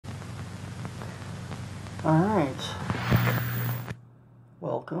Alright.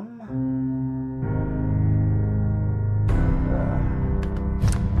 Welcome.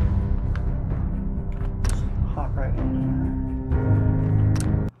 Just hop right in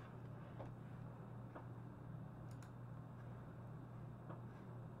here.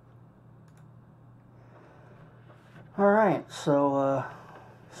 Alright, so,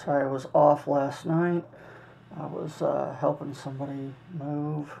 sorry I was off last night. I was helping somebody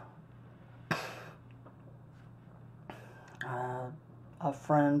move. A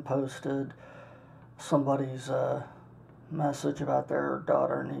friend posted somebody's message about their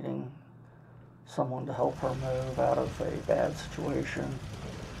daughter needing someone to help her move out of a bad situation.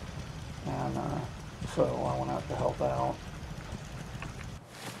 And so I went out to help out.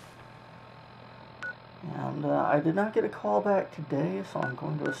 And I did not get a call back today, so I'm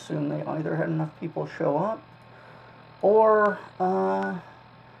going to assume they either had enough people show up or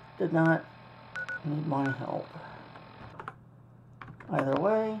did not need my help. Either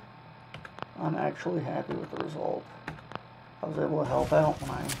way, I'm actually happy with the result. I was able to help out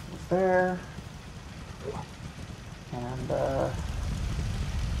when I was there, and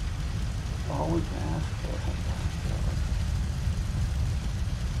all we can ask for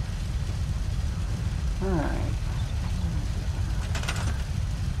sometimes. Alright.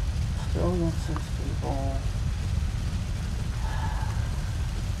 Still got 6 people.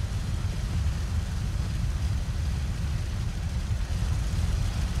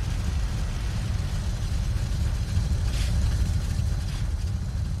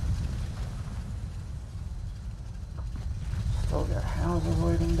 Still got houses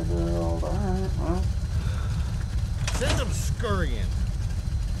waiting to build. Alright, well. Send them scurrying.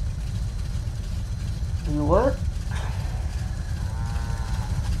 Do what?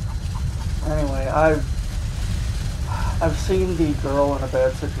 Anyway, I've seen the girl in a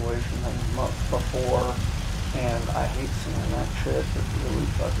bad situation thing before, and I hate seeing that shit. It really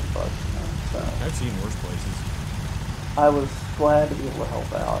fucking bugs me. So I've seen worse places. I was glad to be able to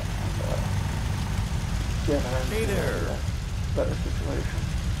help out and get her Hey into there. a better situation.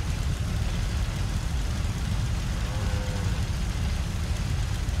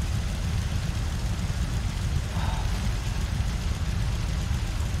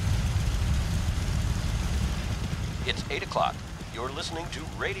 It's 8 o'clock. You're listening to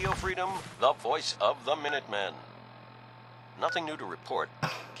Radio Freedom, the voice of the Minutemen. Nothing new to report.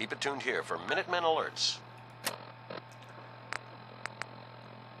 Keep it tuned here for Minutemen alerts.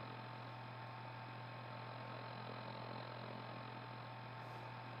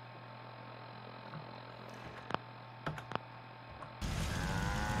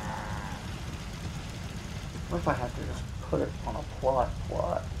 What if I have to just put it on a plot?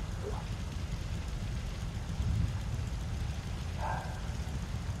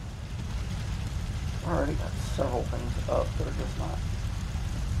 I already got several things up that are just not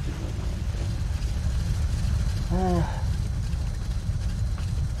doing anything.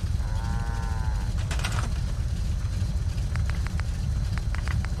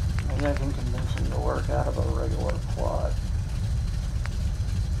 Maybe I can convince him to work out of a regular plot.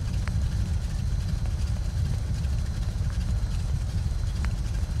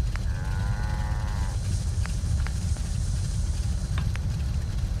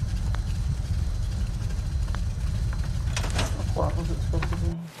 What was it supposed to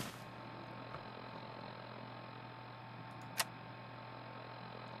be?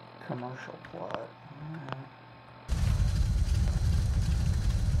 Commercial plot.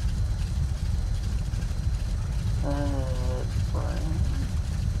 Alright. Right.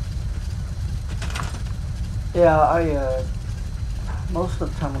 Yeah, most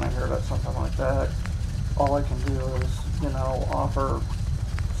of the time when I hear about something like that, all I can do is, offer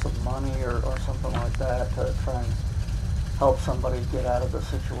some money or something like that to try and help somebody get out of the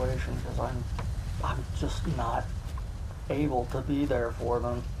situation, because I'm just not able to be there for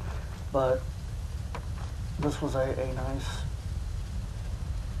them. But this was a nice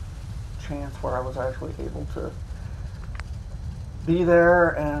chance where I was actually able to be there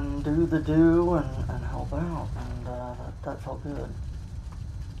and do the do and help out, and that felt good.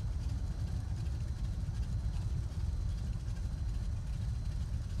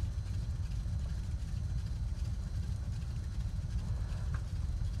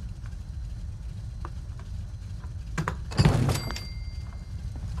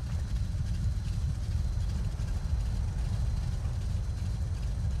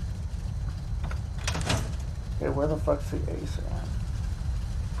 Okay, where the fuck's the ace at?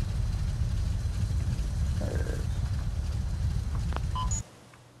 There it is.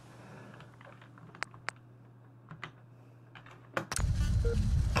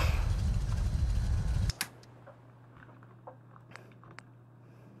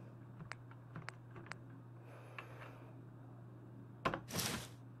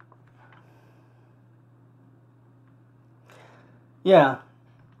 Yeah.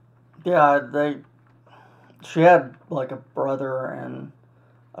 Yeah, she had like a brother and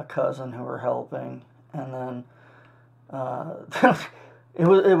a cousin who were helping, and then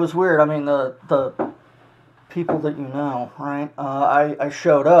it was weird. I mean, the people that you know, right? I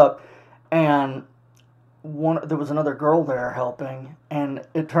showed up, and there was another girl there helping, and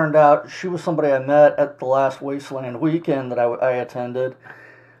it turned out she was somebody I met at the last Wasteland weekend that I attended,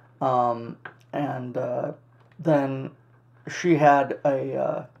 and then she had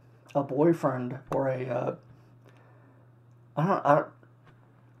a boyfriend or a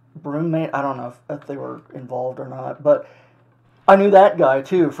roommate. I don't know if they were involved or not, but I knew that guy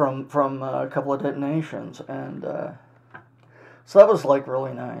too from a couple of detonations, and so that was like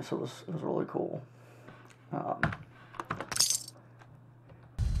really nice. It was really cool.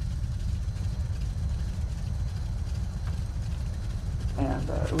 And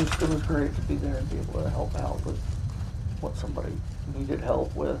it was great to be there and be able to help out with what somebody needed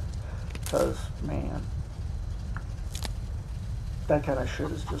help with, because man, that kind of shit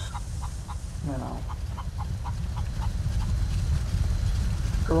is just, you know,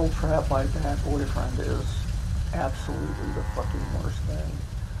 girl trapped by a bad boyfriend is absolutely the fucking worst thing.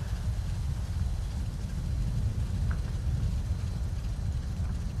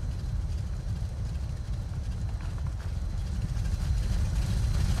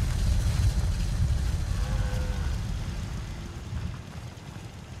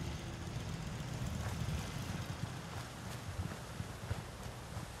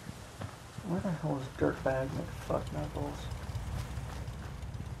 Where the hell is Dirtbag McFucknuckles?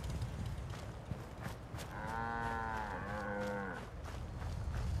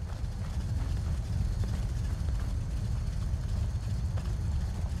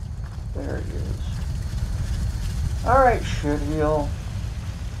 There he is. Alright, shitheel.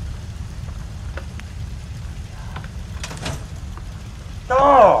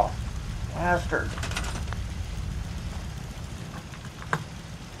 Oh! Bastard.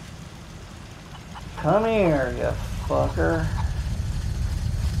 Come here, you fucker.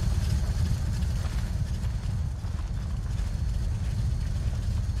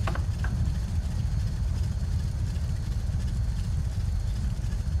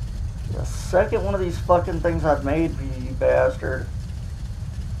 The second one of these fucking things I've made, you bastard.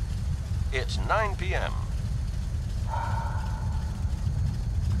 It's 9 p.m.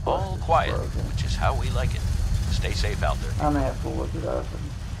 All quiet, which is how we like it. Stay safe out there. I'm gonna have to look it up and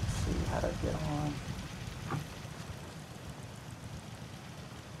see how to get on.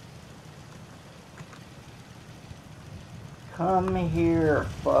 Come here,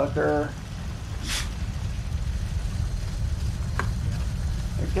 fucker.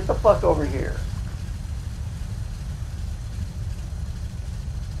 Here, get the fuck over here.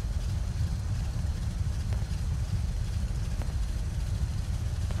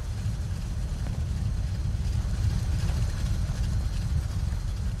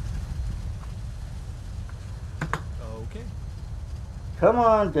 Okay. Come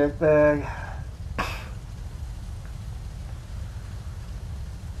on, dickbag.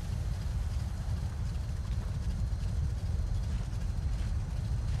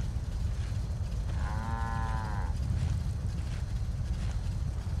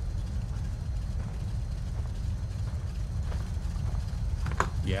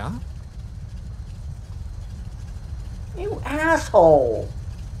 Yeah? You asshole.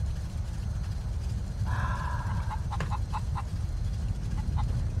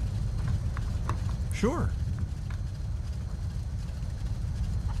 Sure.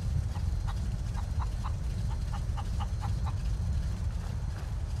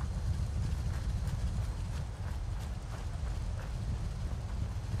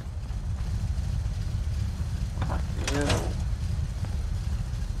 Fuck you.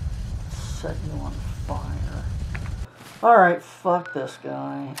 Set you on fire. Alright, fuck this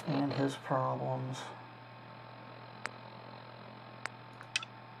guy and his problems.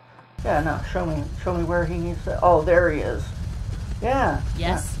 Yeah, no, show me where he needs to. Oh, there he is. Yeah.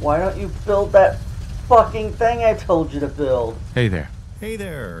 Yes? Yeah. Why don't you build that fucking thing I told you to build? Hey there. Hey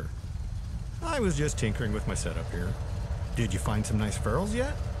there. I was just tinkering with my setup here. Did you find some nice ferals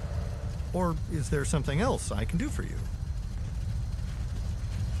yet? Or is there something else I can do for you?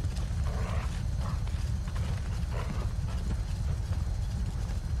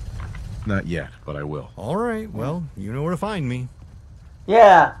 Not yet, but I will. All right, well, you know where to find me.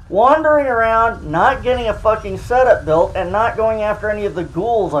 Yeah, wandering around, not getting a fucking setup built, and not going after any of the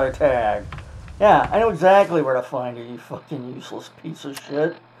ghouls I tagged. Yeah, I know exactly where to find you, you fucking useless piece of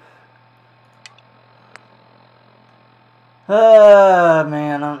shit.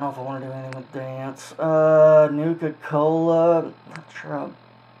 Man, I don't know if I want to do anything with dance. Nuka-Cola. Not sure.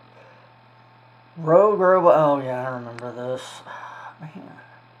 Rogue Robot. Oh, yeah, I remember this. Man.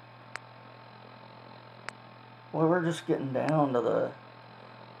 Well, we're just getting down to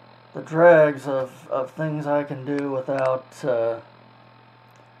the dregs of things I can do without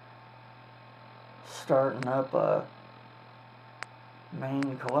starting up a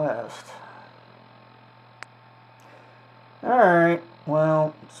main quest. Alright,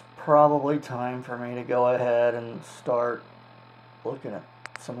 well, it's probably time for me to go ahead and start looking at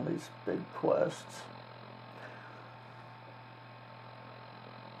some of these big quests.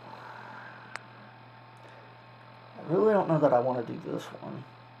 I really don't know that I want to do this one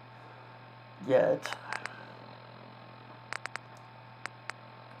yet.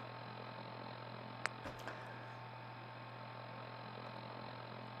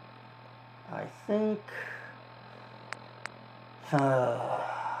 I think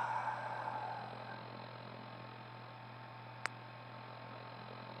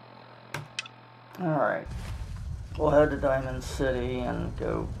alright. We'll head to Diamond City and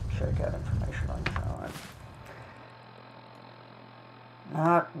go check out information on John.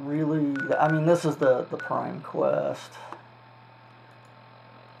 Not really. I mean, this is the prime quest.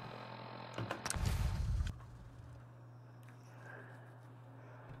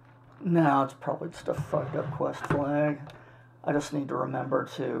 Now it's probably just a fucked up quest flag. I just need to remember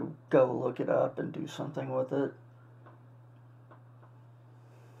to go look it up and do something with it.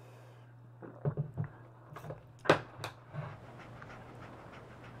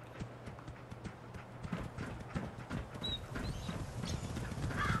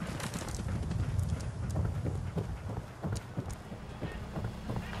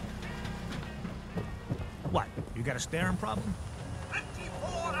 What? You got a staring problem?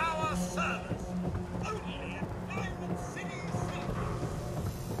 24-hour service. Only at Diamond City Cinema.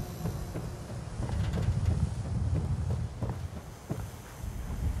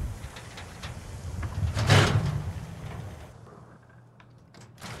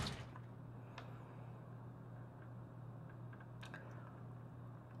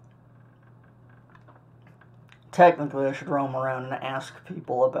 Technically, I should roam around and ask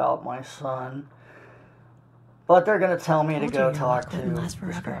people about my son. But they're going to tell me to Told go you talk to wouldn't last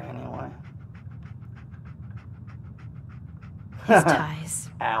this forever. guy anyway. His ties.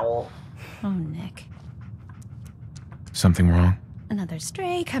 Owl. Oh, Nick. Something wrong? Another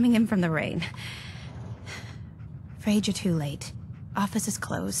stray coming in from the rain. Afraid you're too late. Office is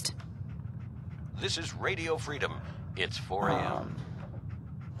closed. This is Radio Freedom. It's 4 a.m.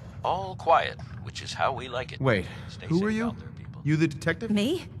 All quiet, which is how we like it. Wait, Stay who safe are you? out there, people. You the detective?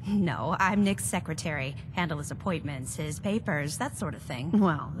 Me? No, I'm Nick's secretary. Handle his appointments, his papers, that sort of thing.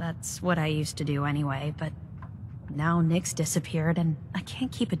 Well, that's what I used to do anyway, but now Nick's disappeared and I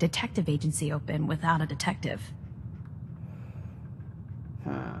can't keep a detective agency open without a detective.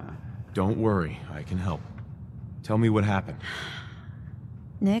 Don't worry, I can help. Tell me what happened.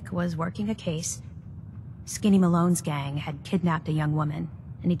 Nick was working a case. Skinny Malone's gang had kidnapped a young woman,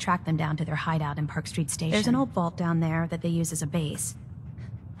 and he tracked them down to their hideout in Park Street Station. There's an old vault down there that they use as a base.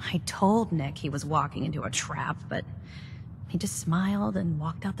 I told Nick he was walking into a trap, but he just smiled and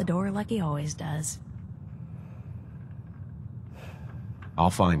walked out the door like he always does. I'll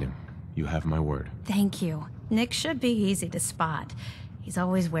find him. You have my word. Thank you. Nick should be easy to spot. He's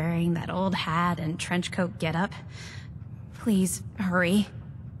always wearing that old hat and trench coat getup. Please, hurry.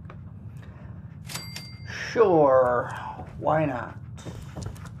 Sure. Why not?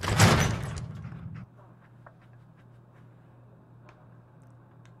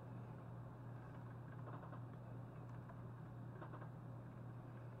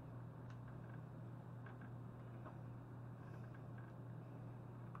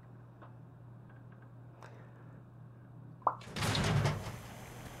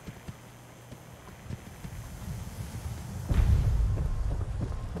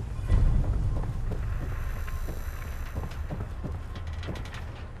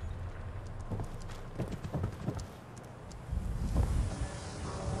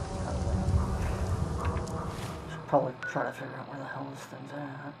 Probably try to figure out where the hell this thing's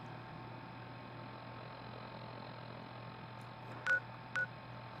at.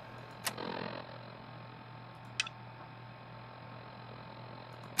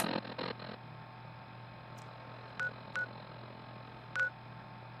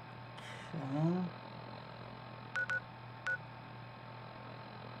 Okay.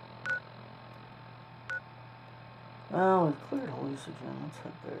 Well, we've cleared Hallucinogen. Let's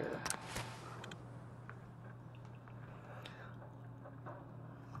head there.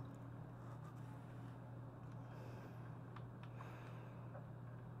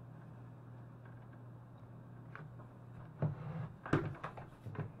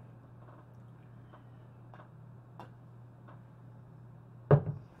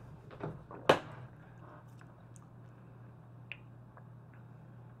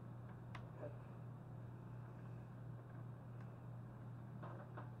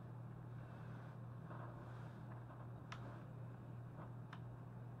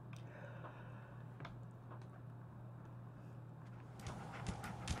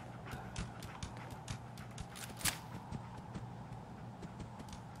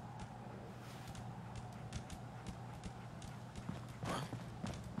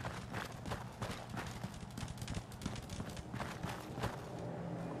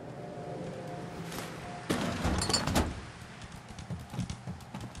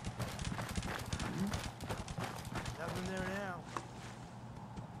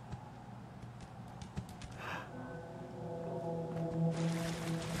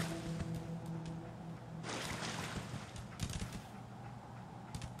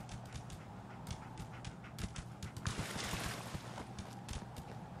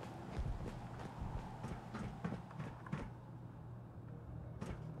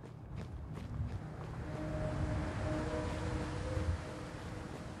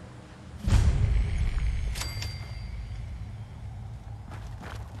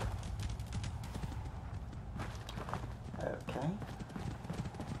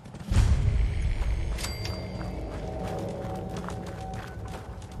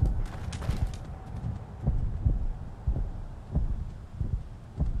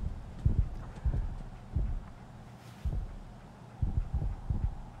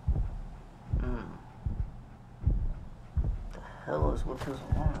 is with his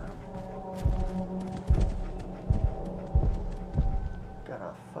arm? Got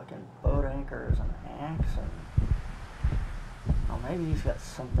a fucking boat anchor as an axe, and oh, maybe he's got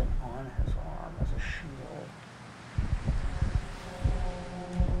something on his arm as a shield.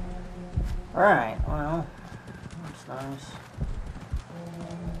 Alright, well, that's nice.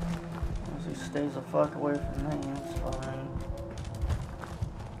 As long as he stays the fuck away from me, it's fine.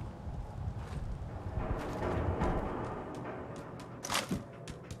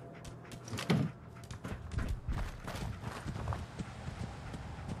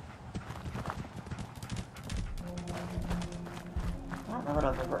 I don't know that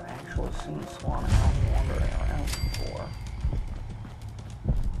I've ever actually seen Swan out wandering around before.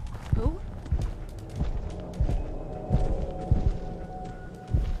 Who?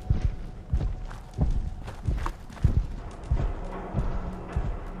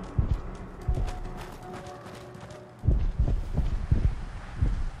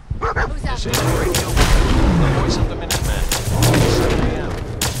 Who's out This there? is Radio, the voice of the Minutemen. 7 a.m.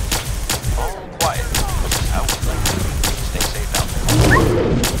 All quiet. This is how we like to be. Stay safe out there.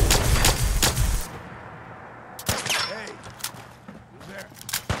 Hey, who's there?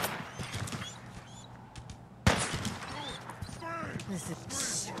 This is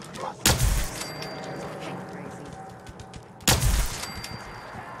crazy.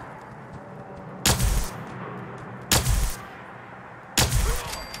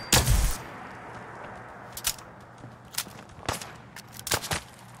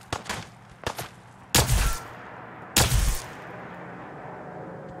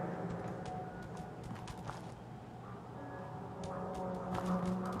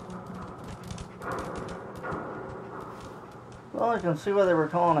 Well, I can see why they were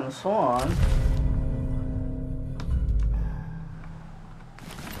calling him Swan.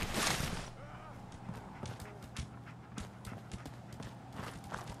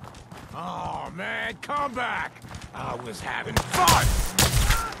 Oh, man, come back! I was having fun!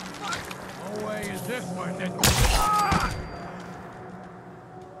 No way is this one that...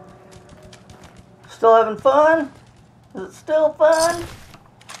 Still having fun? Is it still fun?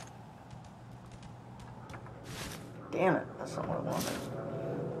 Damn it, that's not what I wanted.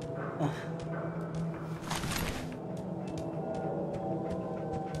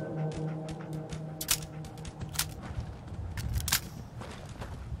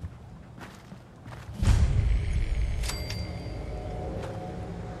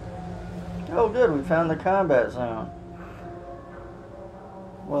 Oh good, we found the combat zone.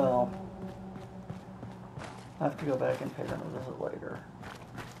 Well, I have to go back and pay them a visit later.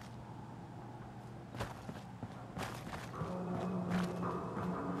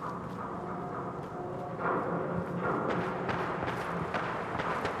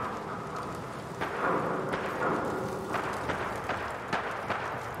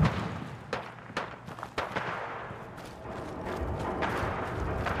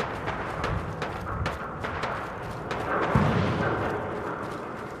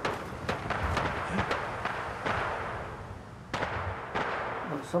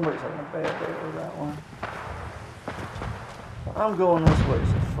 Somebody's having a bad day with that one. I'm going this way,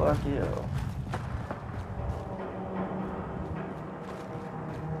 so fuck you.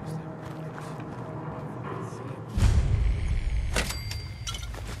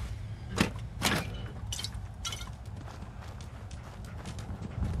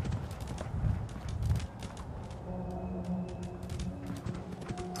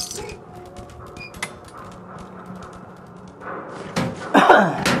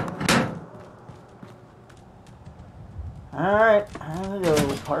 Alright, here we go,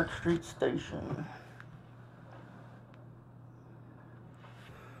 Park Street Station.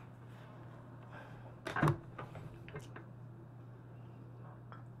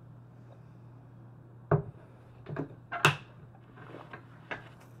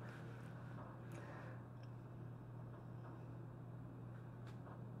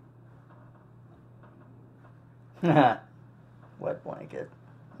 Wet blanket.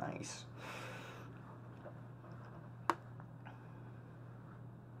 Nice.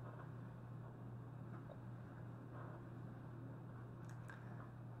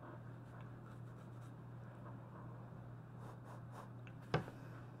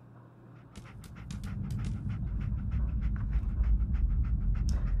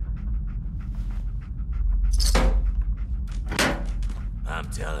 I'm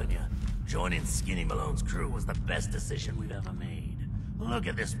telling you, joining Skinny Malone's crew was the best decision we've ever made. Look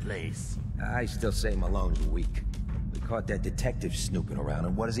at this place. I still say Malone's weak. We caught that detective snooping around,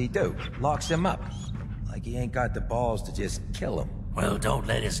 and what does he do? Locks him up. Like he ain't got the balls to just kill him. Well, don't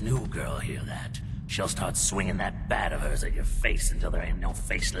let his new girl hear that. She'll start swinging that bat of hers at your face until there ain't no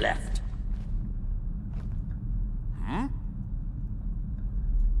face left.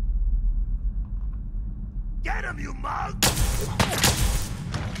 Get him, you mug!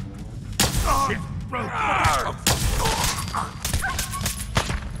 Shit, broke.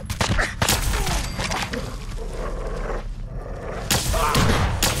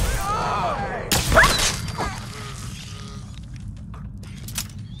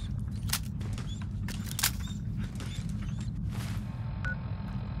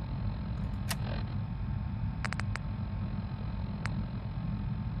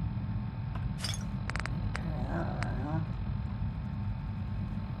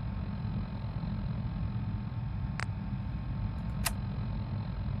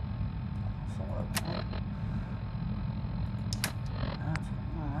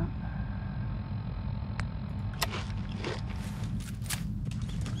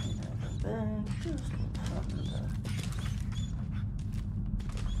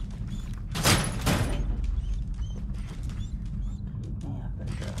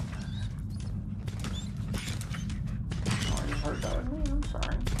 I'm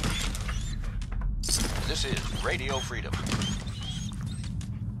sorry. This is Radio Freedom.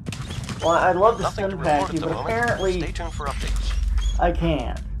 Well, I'd love to Nothing to stim report pack at you, the but moment. apparently Stay tuned for updates. I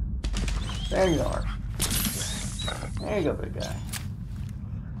can't. There you are. There you go, big guy.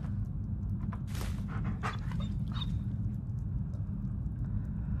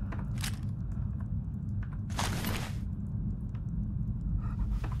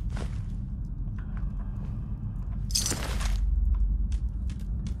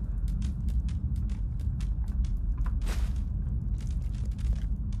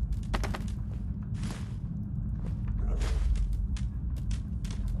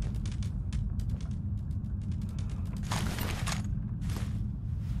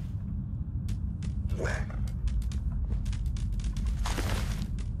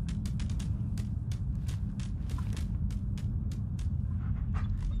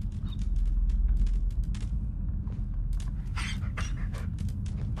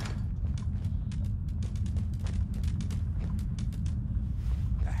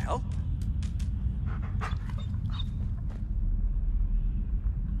 The hell?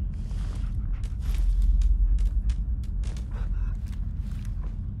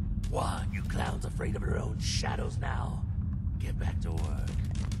 What, you clowns afraid of your own shadows now? Get back to work.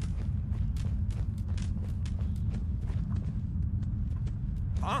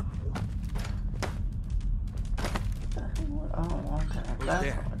 Huh? I don't want that. Who's That's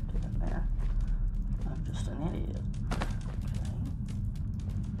there? what I did in there. I'm just an idiot.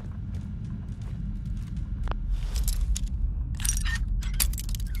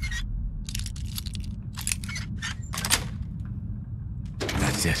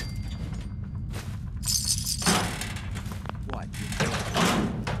 That's it. What?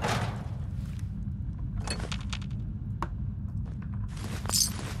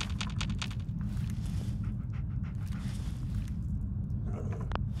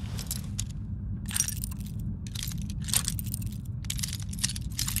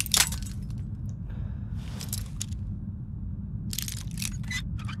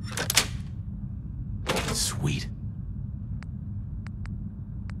 Sweet.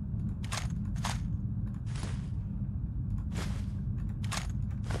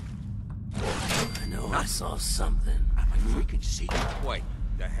 I know I saw something. I freaking see. Wait,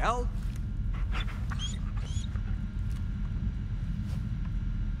 the hell?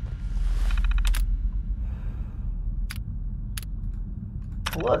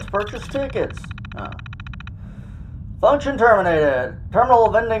 Let's purchase tickets. Oh. Function terminated. Terminal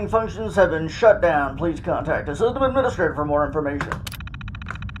vending functions have been shut down. Please contact the system administrator for more information.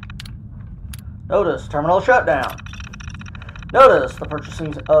 Notice, terminal shutdown. Notice, the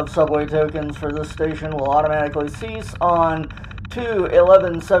purchasing of subway tokens for this station will automatically cease on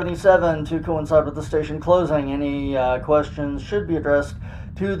 2/11/77 to coincide with the station closing. Any questions should be addressed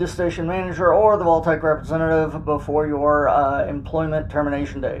to the station manager or the Vault-Tec representative before your employment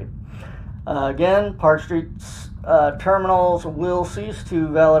termination date. Again, Park Street's terminals will cease to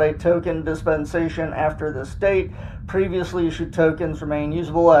validate token dispensation after this date. Previously issued tokens remain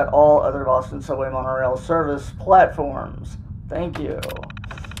usable at all other Boston Subway monorail service platforms. Thank you.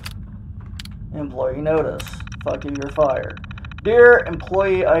 Employee notice. Fuck you, you're fired. Dear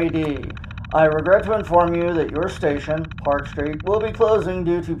Employee ID, I regret to inform you that your station, Park Street, will be closing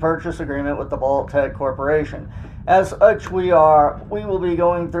due to purchase agreement with the Vault-Tec Corporation. As such, we will be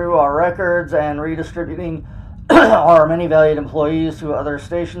going through our records and redistributing our many valued employees to other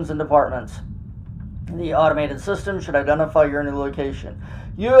stations and departments. The automated system should identify your new location.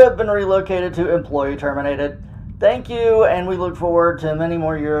 You have been relocated to employee terminated. Thank you, and we look forward to many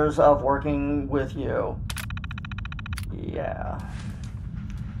more years of working with you. Yeah.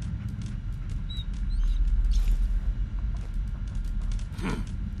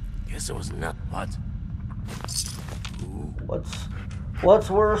 Guess it was not what? Ooh. What's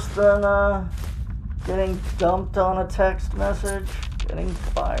worse than getting dumped on a text message? Getting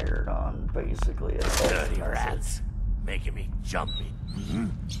fired on, basically. Dirty rats, making me jumpy.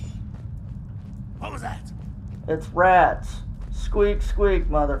 What was that? It's rats. Squeak, squeak,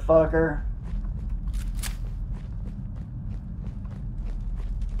 motherfucker.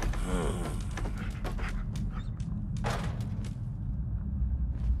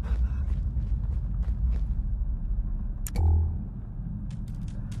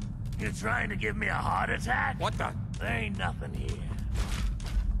 You trying to give me a heart attack? What the? There ain't nothing here.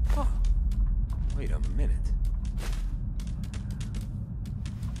 Oh. Wait a minute.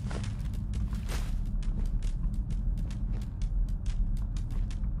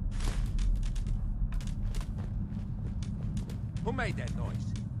 Who made that noise?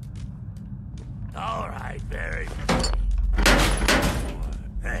 All right, very.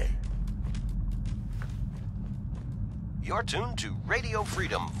 Hey. You're tuned to Radio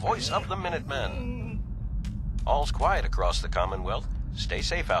Freedom, voice of the Minutemen. All's quiet across the Commonwealth. Stay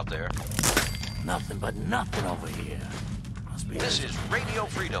safe out there. Nothing but nothing over here. This is Radio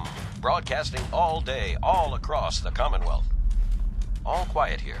Freedom, broadcasting all day, all across the Commonwealth. All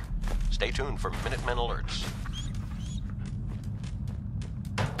quiet here. Stay tuned for Minutemen alerts.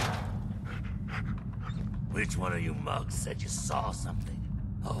 Which one of you mugs said you saw something?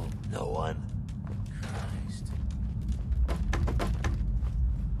 Oh, no one? Christ.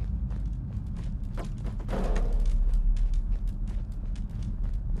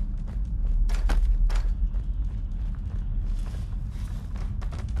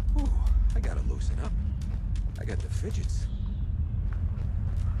 Ooh, I gotta loosen up. I got the fidgets.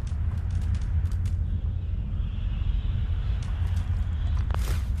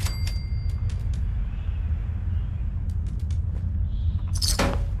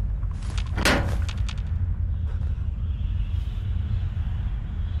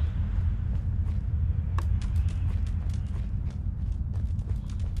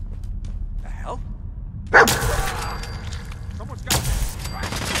 Someone's got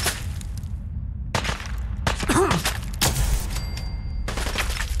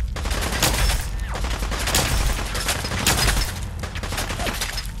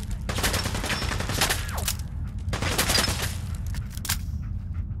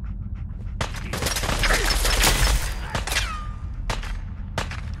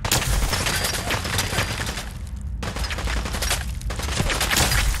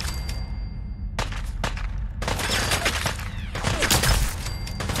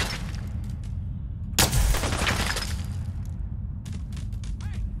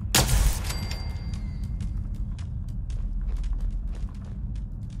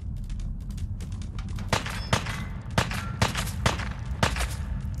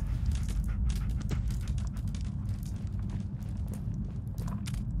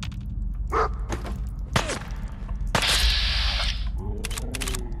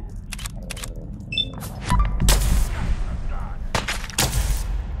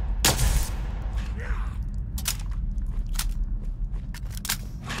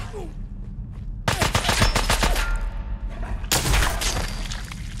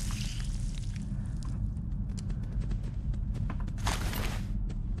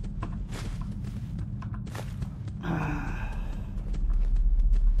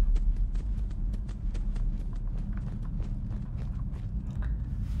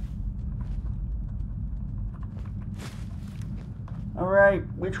Alright,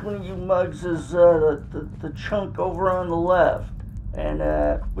 which one of you mugs is the chunk over on the left? And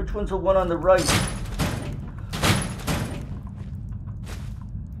which one's the one on the right?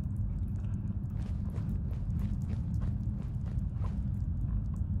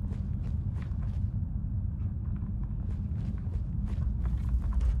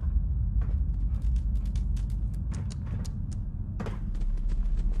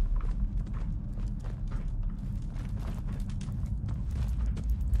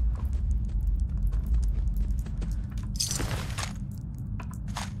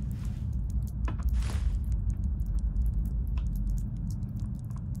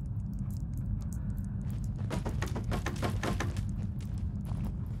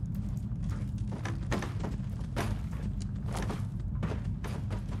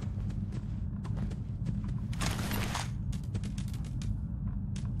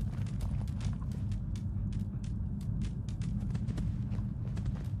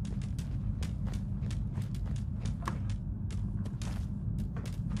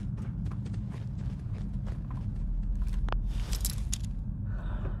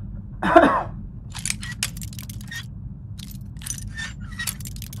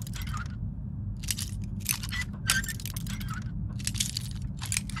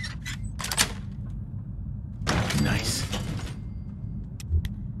 Nice.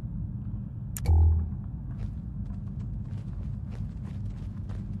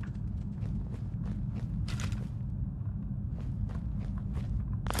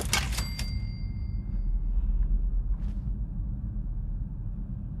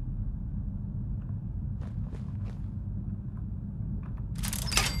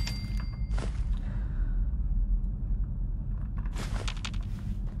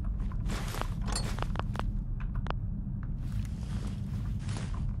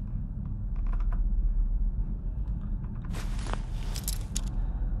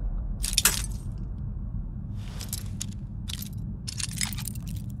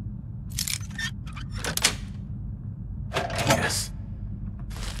 Yes.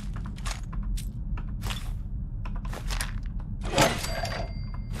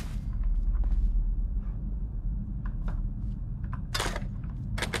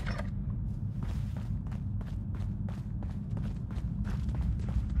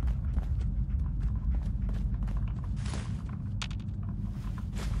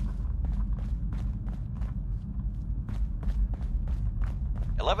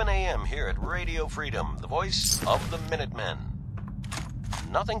 a.m. here at Radio Freedom, the voice of the Minutemen.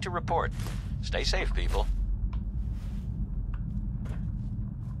 Nothing to report. Stay safe, people.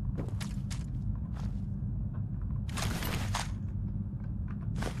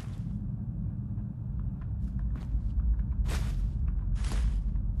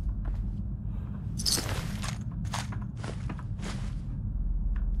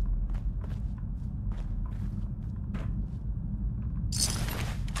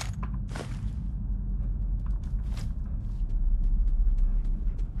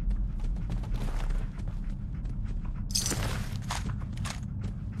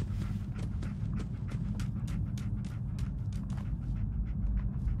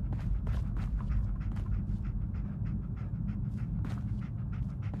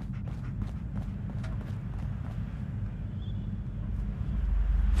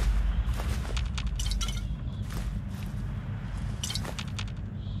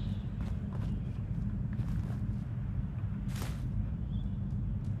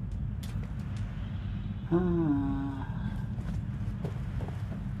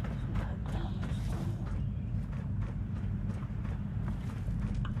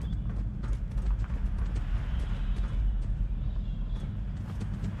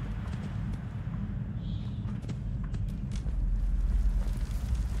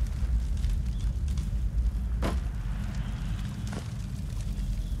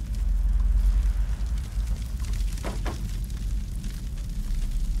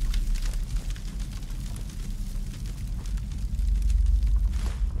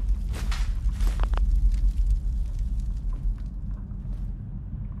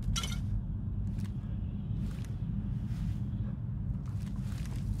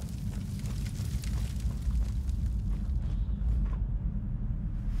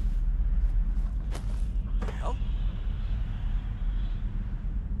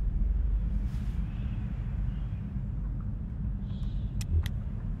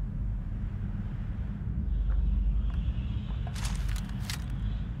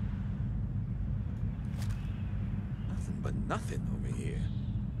 But nothing over here.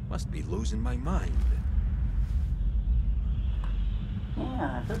 Must be losing my mind.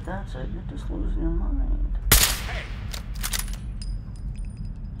 Yeah, I bet that's it. You're just losing your mind. Hey!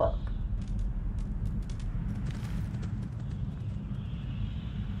 Fuck.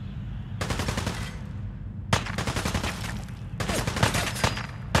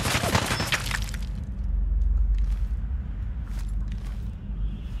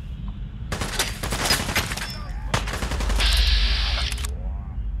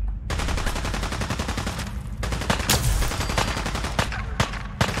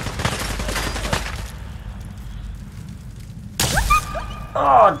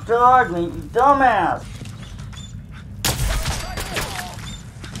 Oh, dog me, you dumbass!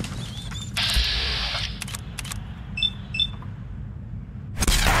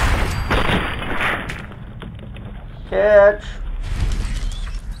 Catch!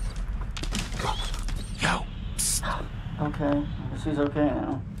 Yo, psst. Okay, I guess he's okay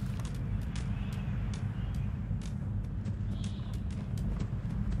now.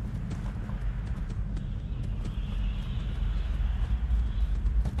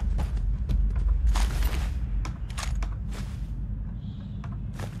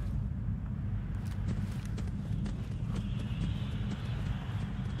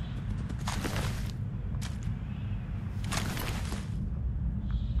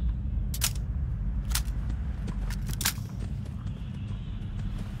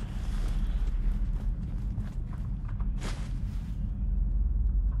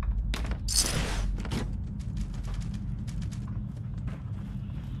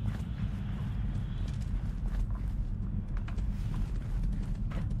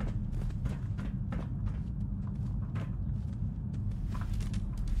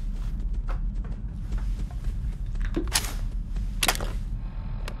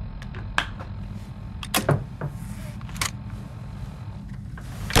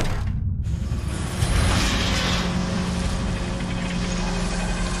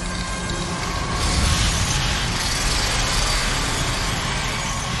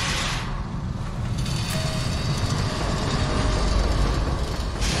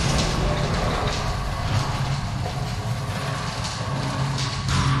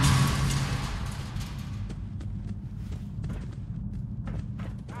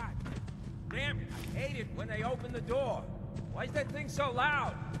 so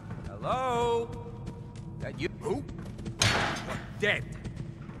loud? Hello? That you? Who? Dead.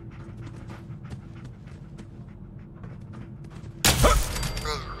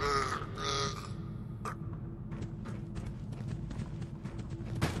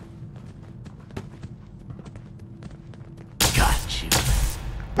 Got you.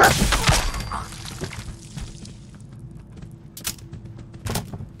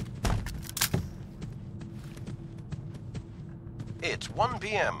 It's 1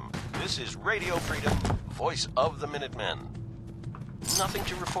 p.m. This is Radio Freedom, voice of the Minutemen. Nothing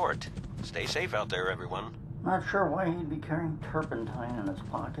to report. Stay safe out there, everyone. Not sure why he'd be carrying turpentine in his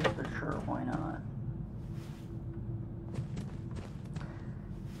pocket, but sure, why not?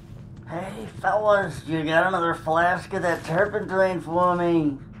 Hey, fellas, you got another flask of that turpentine for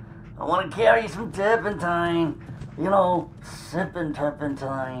me? I want to carry some turpentine. You know, sipping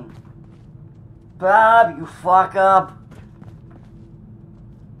turpentine. Bob, you fuck up.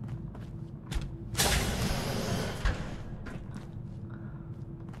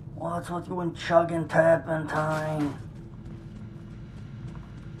 What's with you and chugging turpentine?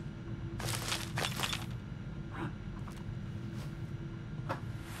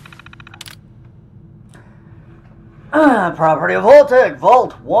 Property of Vault-Tec,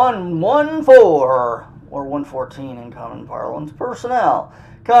 Vault 114, or 114 in common parlance. Personnel.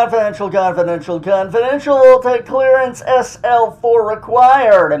 Confidential. Vault-Tec clearance SL4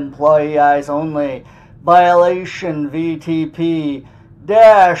 required. Employee eyes only. Violation VTP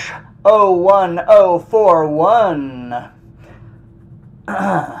 -01041.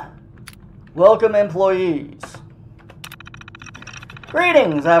 Welcome, employees.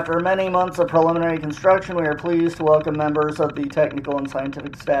 Greetings! After many months of preliminary construction, we are pleased to welcome members of the technical and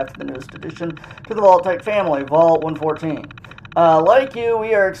scientific staff to the newest addition to the Vault-Tec family, Vault 114. Like you,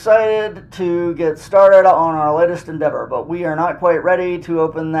 we are excited to get started on our latest endeavor, but we are not quite ready to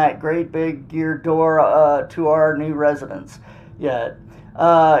open that great big geared door to our new residence yet.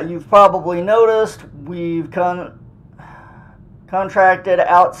 You've probably noticed we've contracted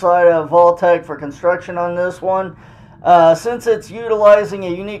outside of Vault-Tec for construction on this one. Since it's utilizing a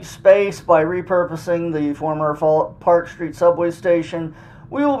unique space by repurposing the former Park Street subway station,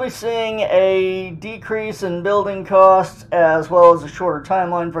 we will be seeing a decrease in building costs as well as a shorter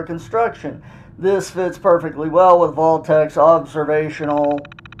timeline for construction. This fits perfectly well with Vault-Tec's observational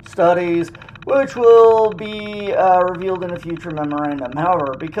studies, which will be revealed in a future memorandum.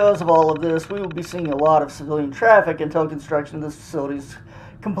 However, because of all of this, we will be seeing a lot of civilian traffic until construction of this facility is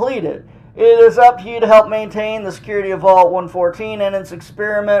completed. It is up to you to help maintain the security of Vault 114 and its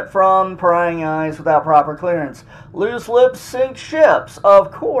experiment from prying eyes without proper clearance. Loose lips sink ships, of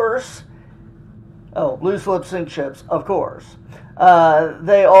course. Oh, loose lips sink ships, of course.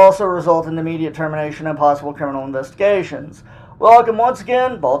 They also result in immediate termination and possible criminal investigations. Welcome once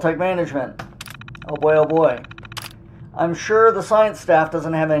again, Vault-Tec Management. Oh boy, oh boy. I'm sure the science staff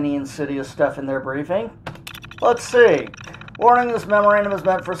doesn't have any insidious stuff in their briefing. Let's see. Warning, this memorandum is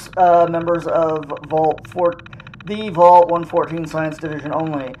meant for members of the Vault 114 Science Division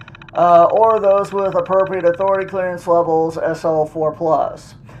only, or those with appropriate authority clearance levels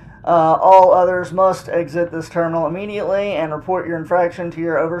SL4+. All others must exit this terminal immediately and report your infraction to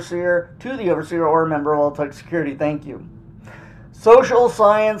the overseer or a member of Vault-Tec Security. Thank you. Social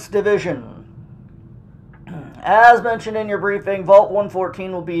Science Division. As mentioned in your briefing, Vault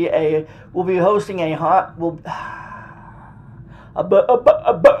 114 will be hosting a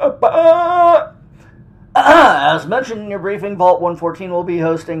As mentioned in your briefing, Vault 114 will be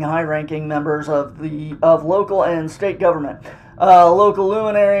hosting high-ranking members of local and state government, local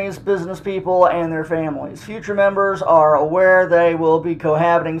luminaries, business people, and their families. Future members are aware they will be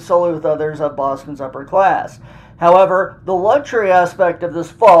cohabiting solely with others of Boston's upper class. However, the luxury aspect of this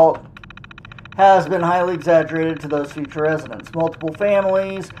vault has been highly exaggerated to those future residents. Multiple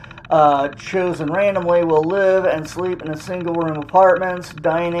families, chosen randomly, will live and sleep in single-room apartments.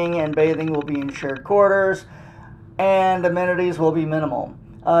 Dining and bathing will be in shared quarters, and amenities will be minimal.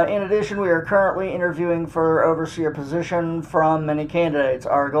 In addition, we are currently interviewing for overseer position from many candidates.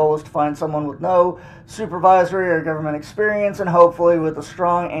 Our goal is to find someone with no supervisory or government experience and hopefully with a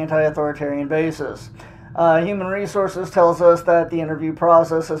strong anti-authoritarian basis. Human Resources tells us that the interview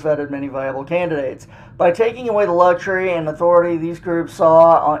process has vetted many viable candidates. By taking away the luxury and authority these groups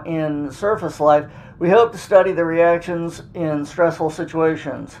saw in surface life, we hope to study their reactions in stressful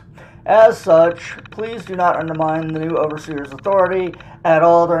situations. As such, please do not undermine the new overseer's authority at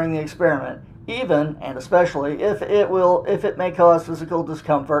all during the experiment, even and especially if it may cause physical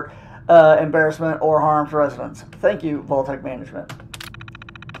discomfort, embarrassment, or harm to residents. Thank you, Vault-Tec Management.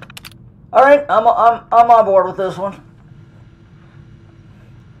 All right, I'm on board with this one.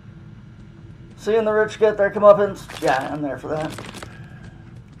 Seeing the rich get their comeuppance? Yeah, I'm there for that.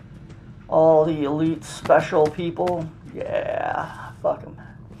 All the elite special people? Yeah, fuck them.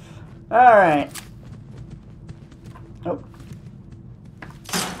 Alright. Nope.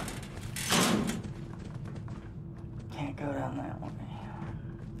 Can't go down that one.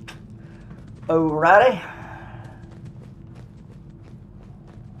 Alrighty.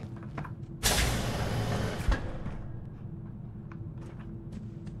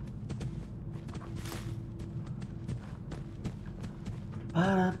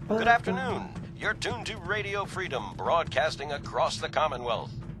 Good afternoon. You're tuned to Radio Freedom, broadcasting across the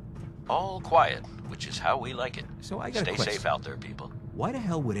Commonwealth. All quiet, which is how we like it. So I got a Stay question. safe out there, people. Why the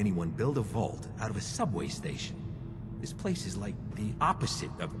hell would anyone build a vault out of a subway station? This place is like the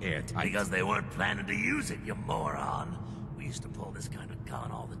opposite of airtight. Because they weren't planning to use it, you moron. We used to pull this kind of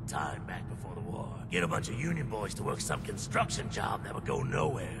con all the time back before the war. Get a bunch of union boys to work some construction job that would go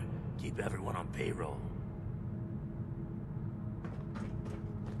nowhere. Keep everyone on payroll.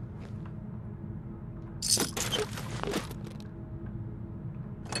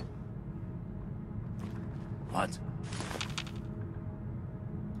 What?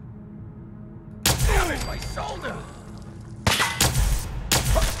 Damn it, my shoulder!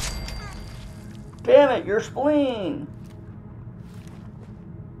 Damn it, your spleen!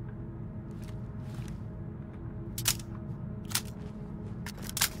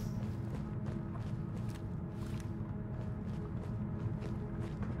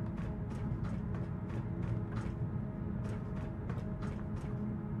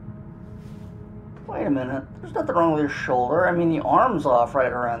 Wait a minute, there's nothing wrong with your shoulder. I mean, the arm's off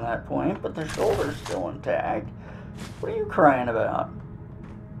right around that point, but the shoulder's still intact. What are you crying about?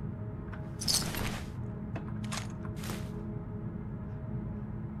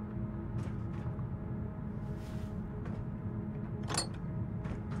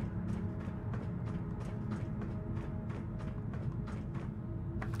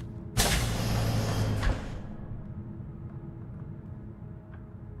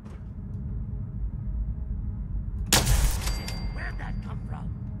 Where'd that come from?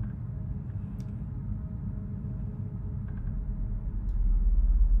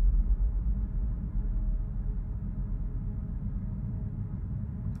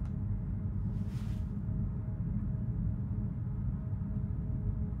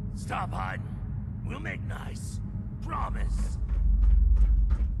 Stop hiding. We'll make nice. Promise.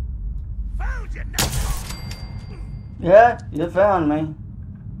 Found you, now. Yeah, you found me.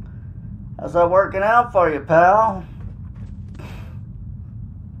 How's that working out for you, pal?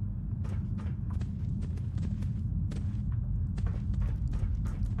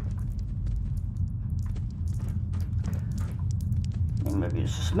 Maybe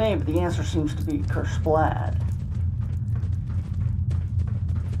it's just me, but the answer seems to be Kersplat.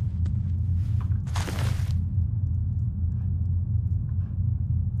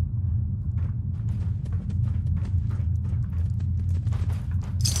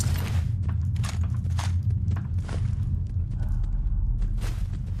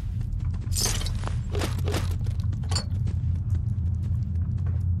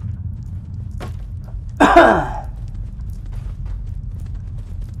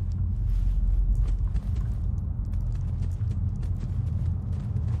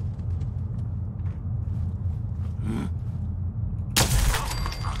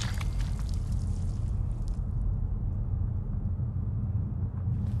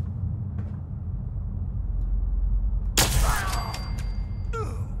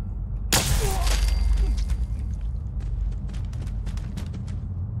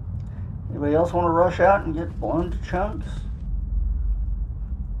 Anybody else want to rush out and get blown to chunks?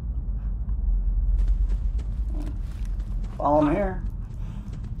 Follow me here.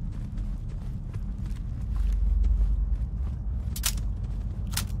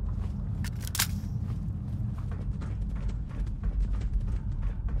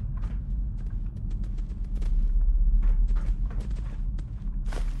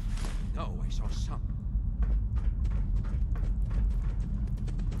 No, I saw something.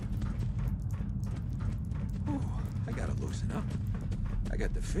 Ooh, I gotta loosen up. I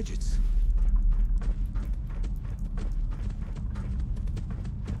got the fidgets.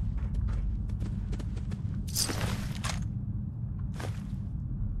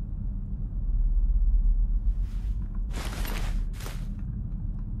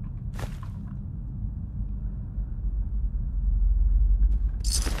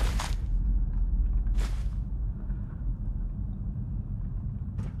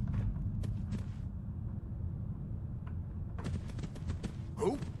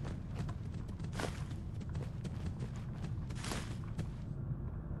 Who?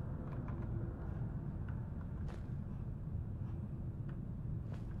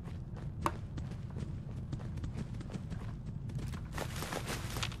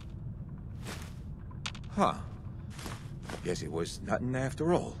 Huh. Guess it was nothing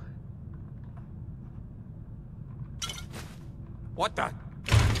after all. What the?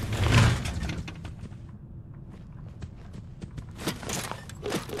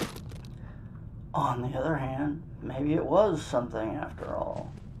 On the other hand, maybe it was something after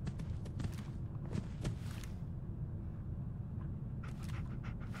all.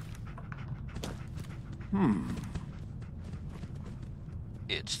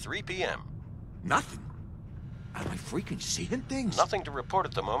 It's 3 p.m. Nothing. Am I freaking seeing things? Nothing to report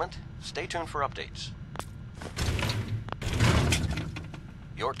at the moment. Stay tuned for updates.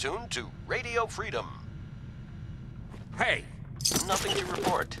 You're tuned to Radio Freedom. Hey! Nothing to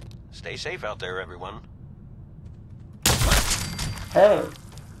report. Stay safe out there, everyone. Hey!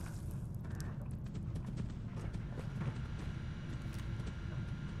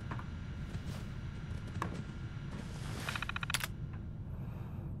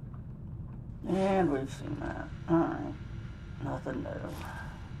 And we've seen that. Alright. Nothing new.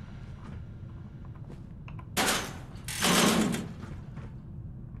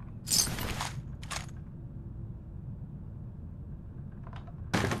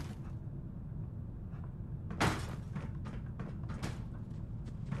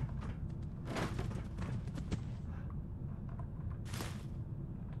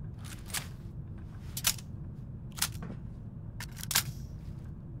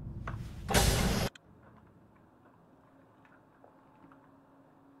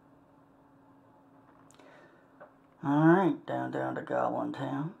 Alright, down to Goblin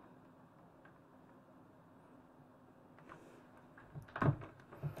Town.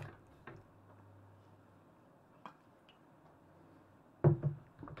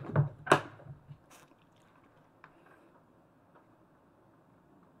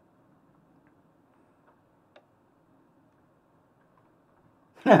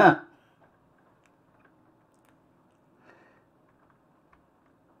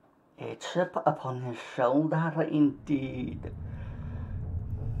 A chip upon his shoulder, indeed.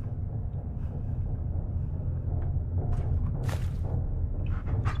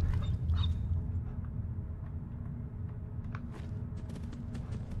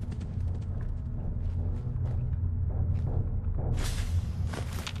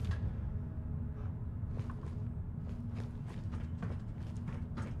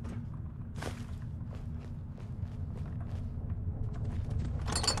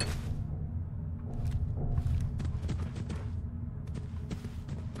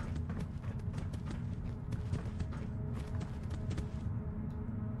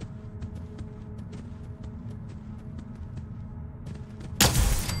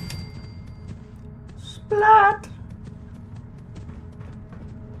 Splat!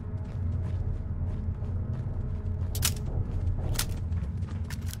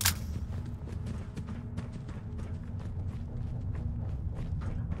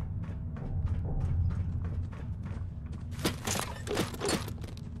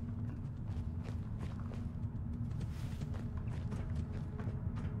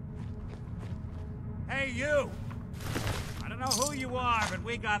 Hey, you! I don't know who you are, but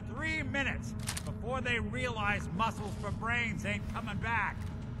we got 3 minutes before they realize muscles for brains ain't coming back.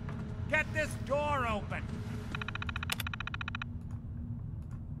 Get this door open!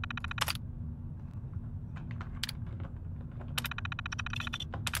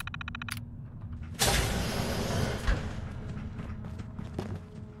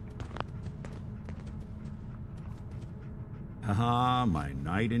 Ah, my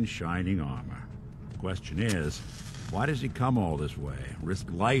knight in shining armor. Question is, why does he come all this way? Risk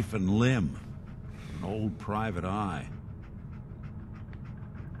life and limb? An old private eye.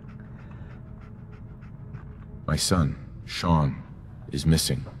 My son, Sean, is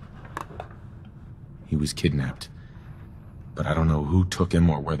missing. He was kidnapped. But I don't know who took him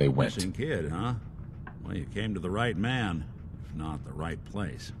or where they went. Missing kid, huh? Well, you came to the right man, if not the right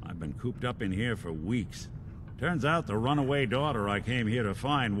place. I've been cooped up in here for weeks. Turns out the runaway daughter I came here to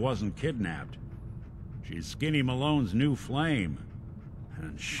find wasn't kidnapped. She's Skinny Malone's new flame.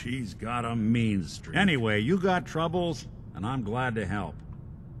 And she's got a mean streak. Anyway, you got troubles, and I'm glad to help.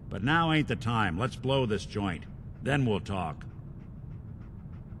 But now ain't the time. Let's blow this joint. Then we'll talk.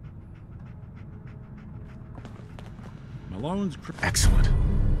 Malone's Excellent.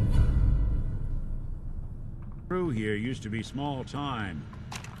 crew here used to be small time.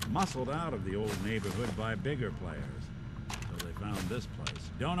 Muscled out of the old neighborhood by bigger players. So they found this place.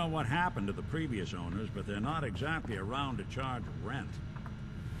 Don't know what happened to the previous owners, but they're not exactly around to charge rent.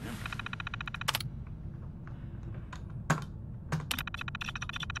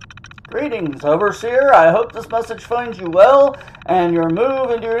 Greetings, Overseer. I hope this message finds you well, and your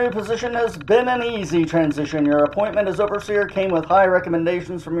move into your new position has been an easy transition. Your appointment as Overseer came with high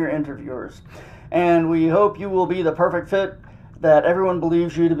recommendations from your interviewers, and we hope you will be the perfect fit that everyone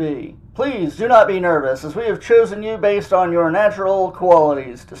believes you to be. Please do not be nervous, as we have chosen you based on your natural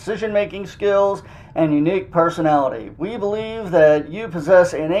qualities, decision-making skills, and unique personality. We believe that you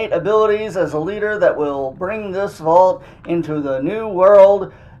possess innate abilities as a leader that will bring this vault into the new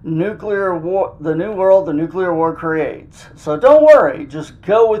world the nuclear war creates. So don't worry, just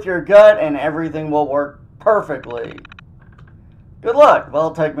go with your gut and everything will work perfectly. Good luck,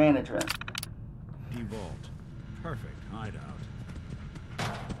 Vault-Tec Management. E-Vault. Perfect hideout.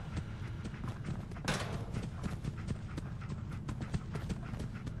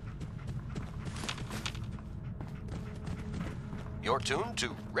 You're tuned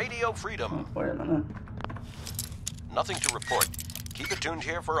to Radio Freedom. Wait a minute. Nothing to report. Keep it tuned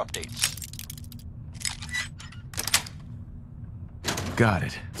here for updates. Got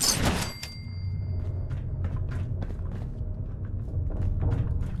it.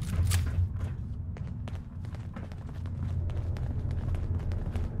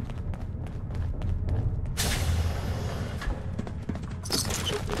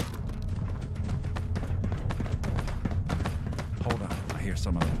 Hold on, I hear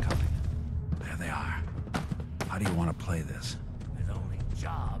some of them coming. There they are. How do you want to play this? His only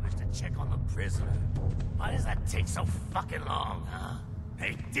job is to check on the prisoner. Why does that take so fucking long, huh?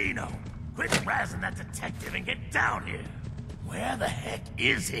 Hey, Dino, quit razzing that detective and get down here. Where the heck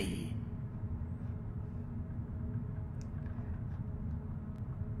is he?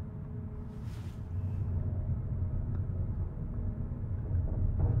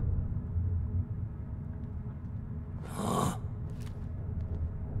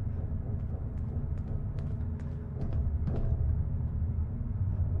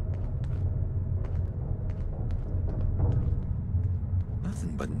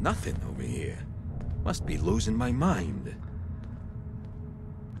 Nothing but nothing over here. Must be losing my mind.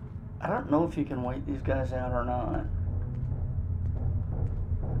 I don't know if you can wait these guys out or not.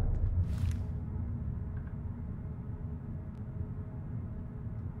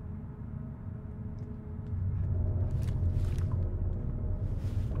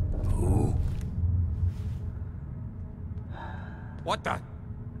 Who? What the?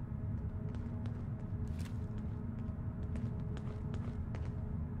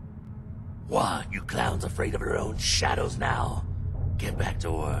 What, you clowns afraid of your own shadows now? Get back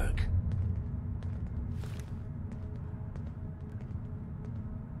to work.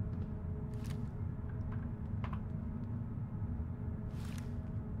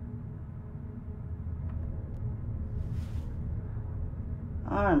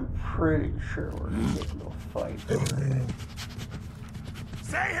 I'm pretty sure we're gonna get into a fight today.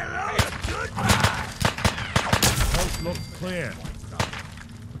 Say hello to goodbye! Coast looks clear.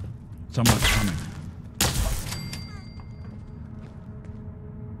 Someone's coming.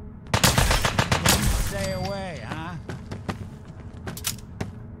 Stay away, huh?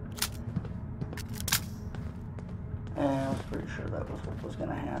 Yeah, I was pretty sure that was what was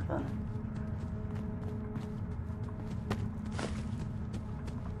gonna happen.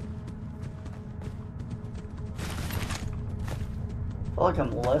 I feel like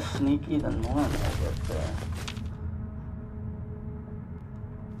I'm less sneaky than normal, but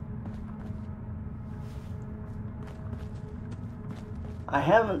I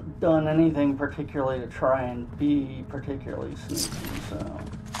haven't done anything particularly to try and be particularly sneaky, so.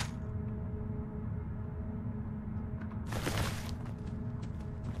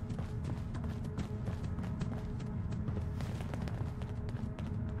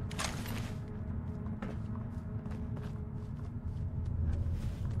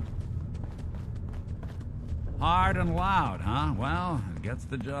 Hard and loud, huh? Well, it gets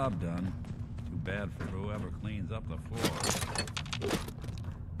the job done. Too bad for whoever cleans up the floor.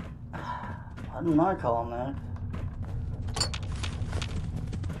 What did I call him that?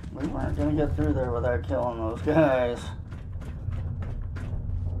 We weren't gonna get through there without killing those guys.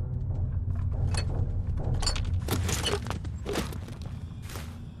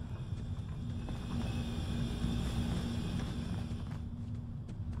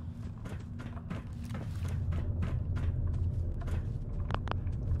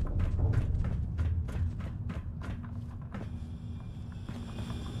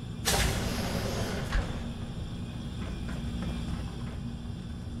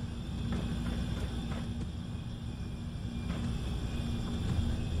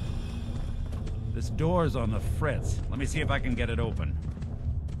 This door's on the fritz. Let me see if I can get it open.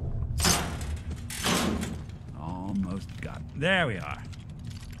 Almost got it. There we are.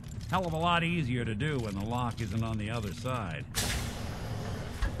 Hell of a lot easier to do when the lock isn't on the other side.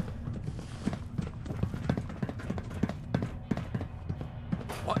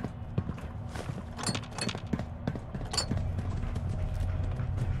 What?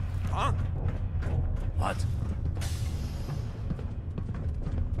 Huh? What?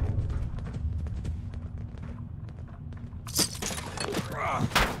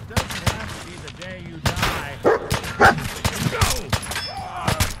 Doesn't have to be the day you die. Go!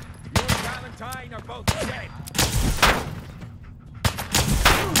 You and Valentine are both dead.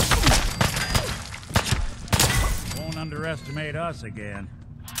 Won't underestimate us again.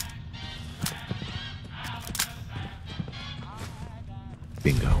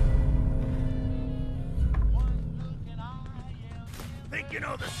 Bingo. Think you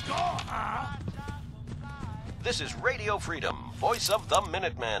know the score, huh? This is Radio Freedom, voice of the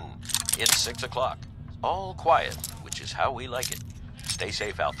Minutemen. It's 6 o'clock. All quiet, which is how we like it. Stay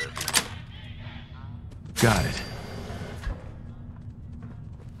safe out there, people. Got it.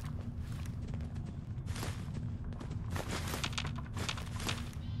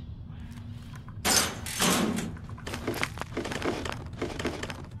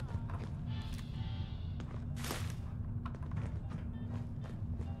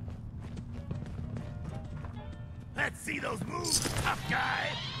 Let's see those moves, tough guy.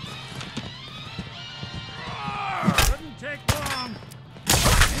 Couldn't take long.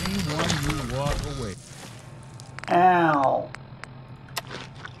 Anyone who walk away. Ow.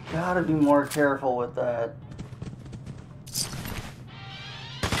 Gotta be more careful with that.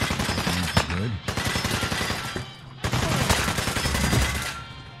 Good.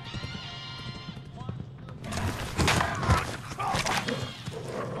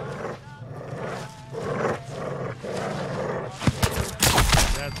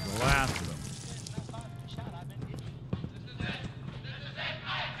 That's the last of them.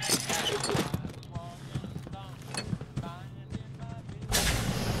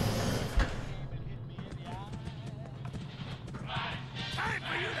 Time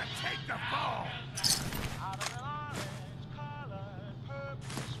for you to take the fall.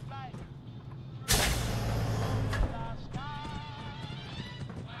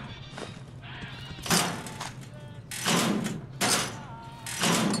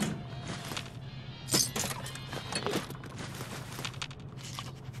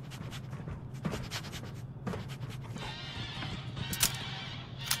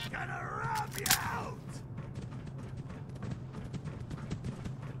 Gonna rub you out.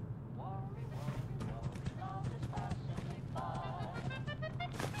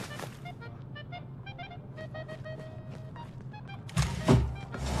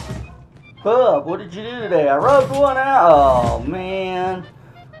 Bub, what did you do today? I rubbed one out. Oh, man.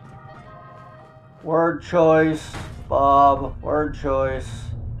 Word choice, Bob. Word choice.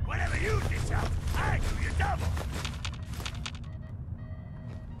 Whatever you dish out, I do your double.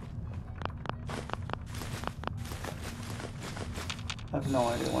 I have no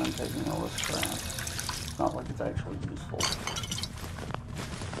idea why I'm taking all this crap. It's not like it's actually useful.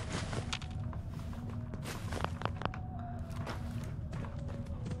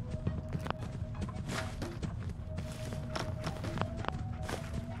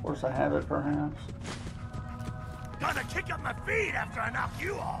 Force a habit, perhaps. Gonna kick up my feet after I knock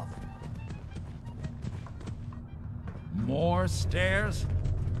you off. More stairs?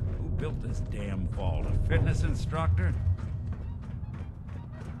 Who built this damn vault? A fitness instructor?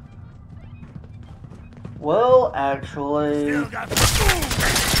 Well, actually, Still got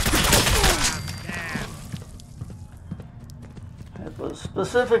it was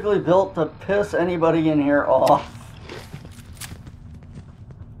specifically built to piss anybody in here off.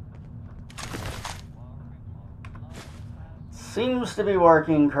 Seems to be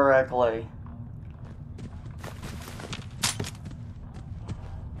working correctly.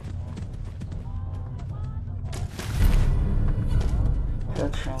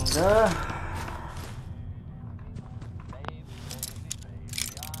 Ka-chinga.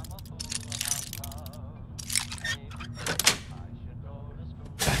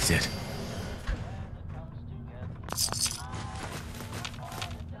 That's it.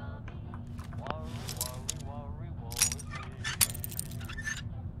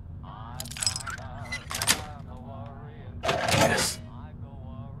 Yes.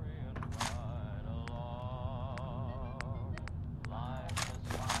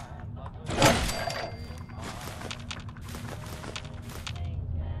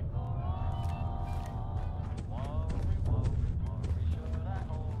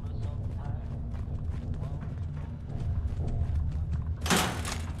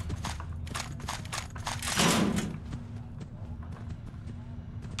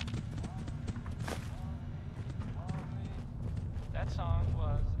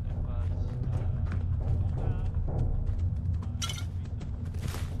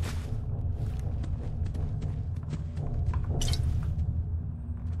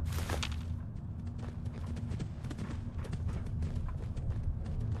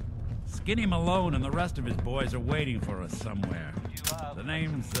 Skinny Malone and the rest of his boys are waiting for us somewhere. The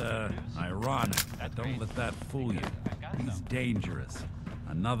name's, ironic, but don't let that fool you. He's dangerous.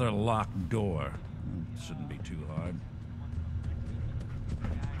 Another locked door. Shouldn't be too hard.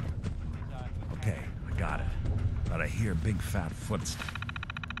 Okay, I got it. But I hear big fat footsteps.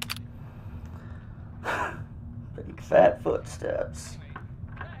 Big fat footsteps.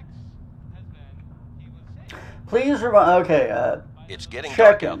 Please remind. Okay. It's getting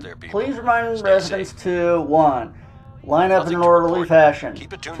dark out there, people. Please remind Stay residents safe. to 1. Line up in Nothing an to orderly report. fashion.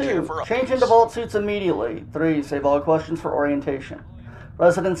 Keep it tuned 2. here for Change updates. into vault suits immediately. 3. Save all questions for orientation.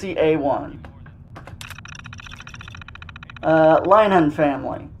 Residency A1. Linehan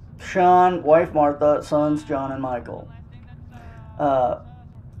family. Sean, wife Martha, sons John and Michael.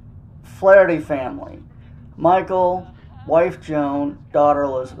 Flaherty family. Michael, wife Joan, daughter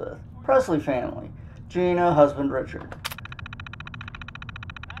Elizabeth. Presley family. Gina, husband Richard.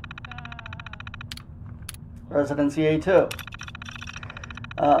 Residency A2.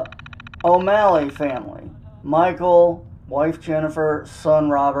 O'Malley family. Michael, wife Jennifer, son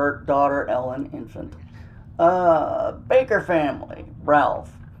Robert, daughter Ellen, infant. Baker family.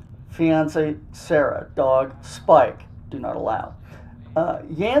 Ralph. Fiance Sarah, dog Spike, do not allow.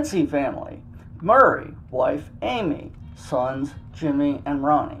 Yancey family. Murray, wife Amy, sons Jimmy and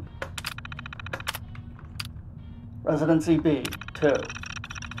Ronnie. Residency B2.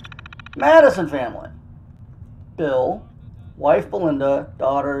 Madison family. Bill, wife Belinda,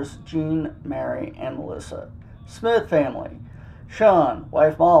 daughters Jean, Mary, and Melissa. Smith family. Sean,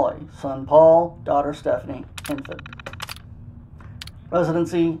 wife Molly, son Paul, daughter Stephanie, infant.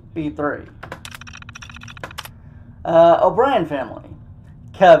 Residency B3. O'Brien family.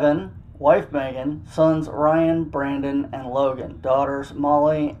 Kevin, wife Megan, sons Ryan, Brandon, and Logan, daughters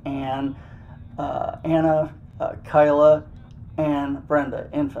Molly and Anna, Kyla, and Brenda,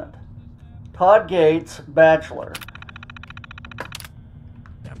 infant. Todd Gates, bachelor.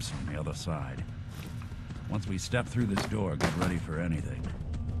 Steps on the other side. Once we step through this door, get ready for anything.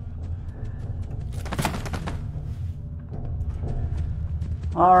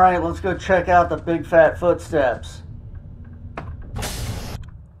 Alright, let's go check out the big fat footsteps.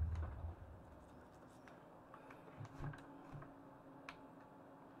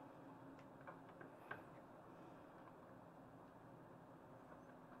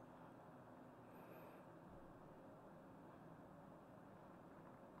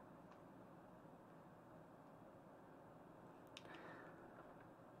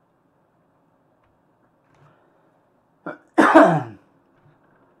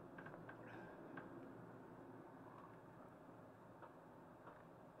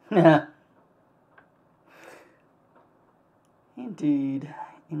 Indeed,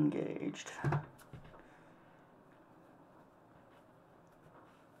 engaged.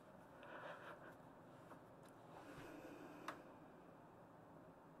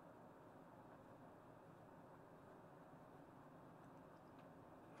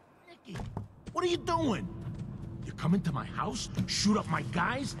 Nicky, what are you doing? You come into my house, shoot up my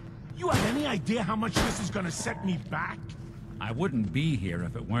guys? You have any idea how much this is gonna set me back? I wouldn't be here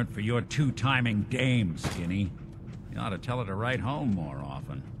if it weren't for your two-timing dame, Skinny. You ought to tell her to write home more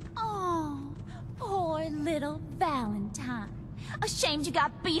often. Oh, poor little Valentine. Ashamed you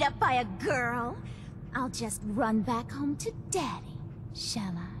got beat up by a girl? I'll just run back home to Daddy,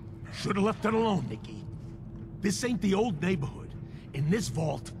 shall I? Should've left it alone, Nicky. This ain't the old neighborhood. In this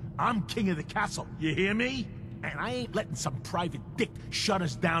vault, I'm king of the castle, you hear me? And I ain't letting some private dick shut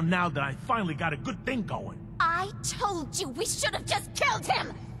us down now that I finally got a good thing going. I told you we should have just killed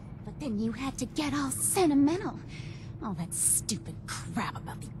him! But then you had to get all sentimental. All that stupid crap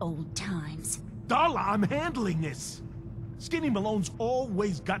about the old times. Darla, I'm handling this. Skinny Malone's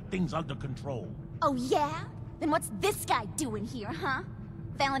always got things under control. Oh yeah? Then what's this guy doing here, huh?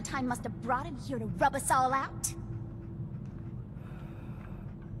 Valentine must have brought him here to rub us all out?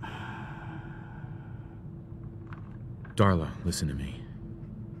 Darla, listen to me.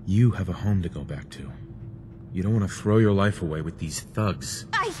 You have a home to go back to. You don't want to throw your life away with these thugs.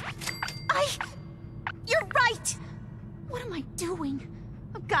 You're right! What am I doing?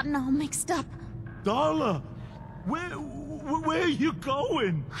 I've gotten all mixed up. Darla, where are you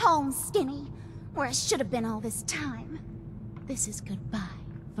going? Home, Skinny. Where I should have been all this time. This is goodbye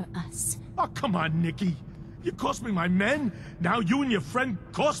for us. Oh, come on, Nicky. You cost me my men, now you and your friend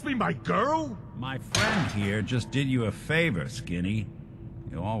cost me my girl? My friend here just did you a favor, Skinny.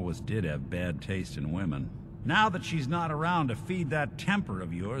 You always did have bad taste in women. Now that she's not around to feed that temper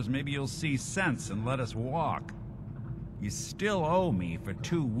of yours, maybe you'll see sense and let us walk. You still owe me for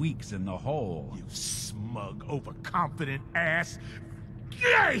 2 weeks in the hole. You smug, overconfident ass.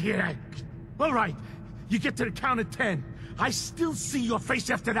 Get out of here! All right, you get to the count of 10. I still see your face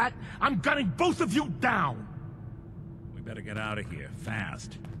after that. I'm gunning both of you down. We better get out of here,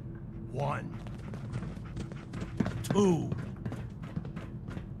 fast. 1, 2,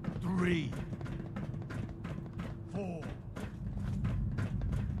 3, 4.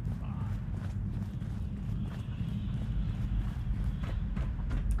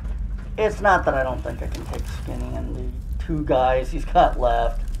 It's not that I don't think I can take Skinny and the 2 guys he's got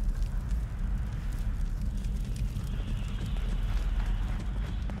left.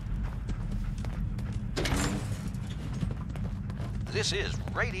 This is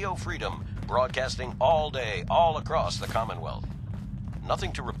Radio Freedom, broadcasting all day, all across the Commonwealth.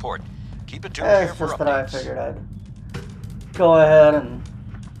 Nothing to report. Keep it tuned here It's for just updates. that I figured I'd go ahead and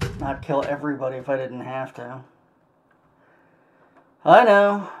not kill everybody if I didn't have to. I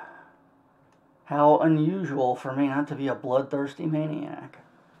know how unusual for me not to be a bloodthirsty maniac.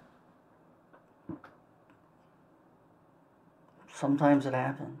 Sometimes it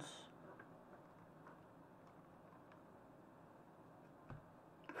happens.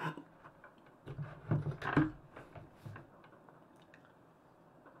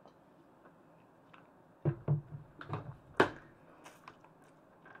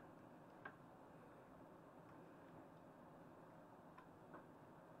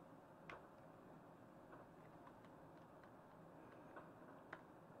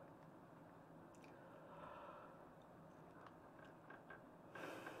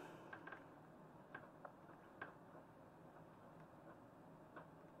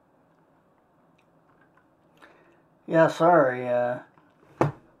 Yeah, sorry,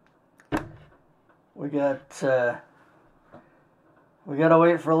 we gotta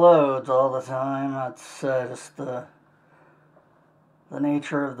wait for loads all the time. That's just the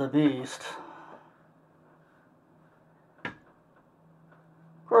nature of the beast. Of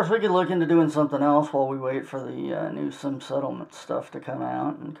course, we could look into doing something else while we wait for the new Sim Settlement stuff to come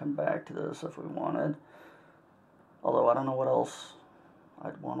out and come back to this if we wanted. Although I don't know what else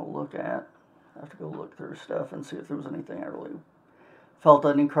I'd want to look at. I have to go look through stuff and see if there was anything I really felt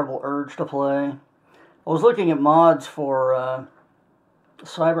an incredible urge to play. I was looking at mods for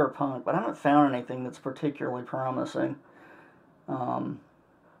Cyberpunk, but I haven't found anything that's particularly promising.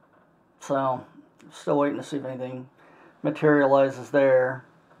 So, still waiting to see if anything materializes there.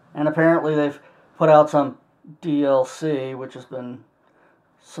 And apparently they've put out some DLC, which has been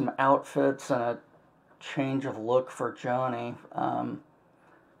some outfits and a change of look for Johnny.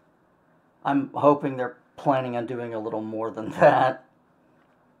 I'm hoping they're planning on doing a little more than that.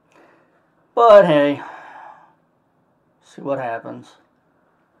 But hey, see what happens.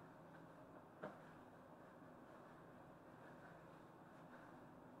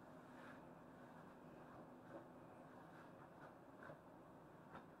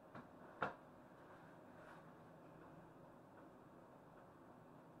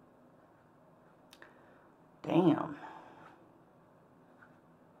 Damn.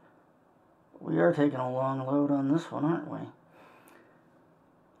 We are taking a long load on this one, aren't we?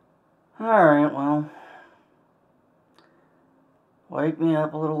 Alright, well. Wake me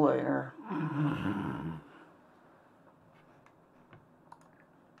up a little later.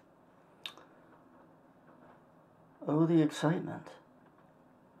 Oh, the excitement.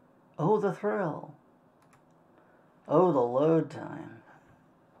 Oh, the thrill. Oh, the load time.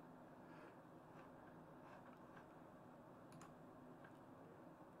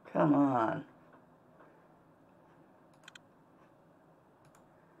 Come on.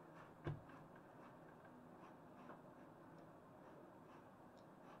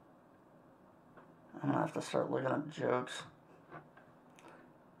 I'm gonna have to start looking up jokes.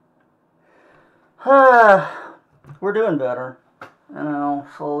 We're doing better. You know,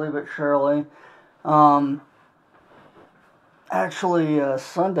 slowly but surely. Actually,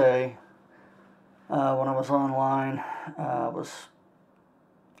 Sunday, when I was online, I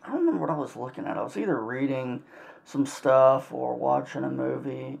don't remember what I was looking at. I was either reading some stuff or watching a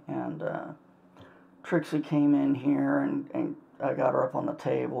movie, and Trixie came in here, and I got her up on the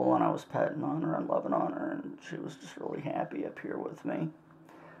table, and I was petting on her and loving on her, and she was just really happy up here with me.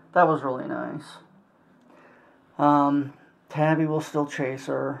 That was really nice. Tabby will still chase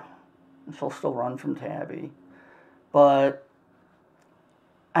her. She'll still run from Tabby. But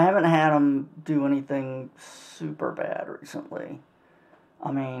I haven't had him do anything super bad recently.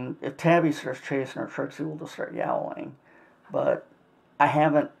 I mean, if Tabby starts chasing her, Trixie will just start yowling. But I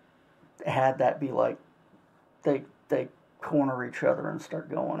haven't had that be like they corner each other and start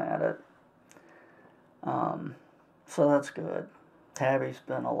going at it. So that's good. Tabby's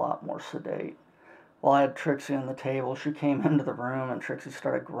been a lot more sedate. while I had Trixie on the table, she came into the room and Trixie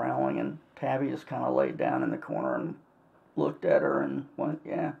started growling, and Tabby just kind of laid down in the corner and looked at her and went,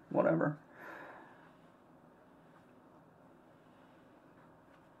 yeah, whatever.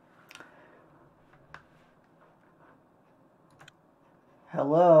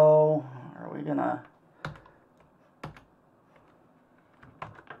 Hello? Are we gonna...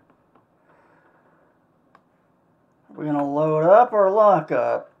 Are we gonna load up or lock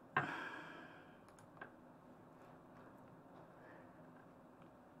up?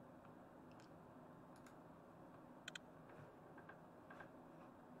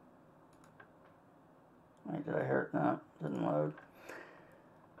 Wait, did I hear it? No, didn't load.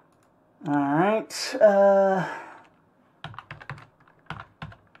 Alright,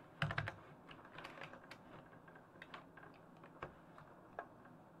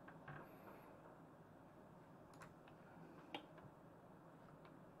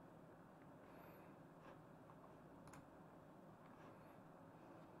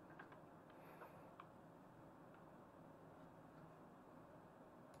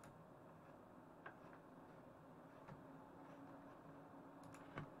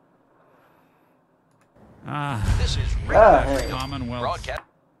 This is Radio hey. Commonwealth broadcasting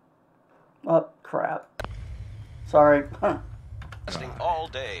oh, crap. Sorry. all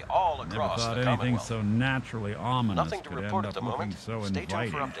day, all Never across thought the anything Commonwealth. so naturally ominous Nothing to could report end at up the looking moment. so Stay tuned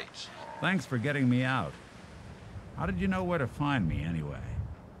inviting. for updates. Thanks for getting me out. How did you know where to find me, anyway?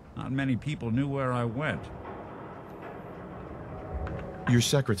 Not many people knew where I went. Your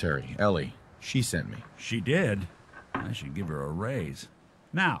secretary, Ellie, she sent me. She did? I should give her a raise.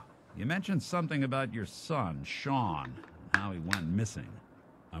 Now, you mentioned something about your son, Sean, and how he went missing.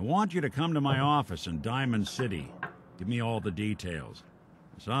 I want you to come to my office in Diamond City. Give me all the details.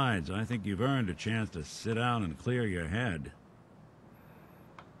 Besides, I think you've earned a chance to sit down and clear your head.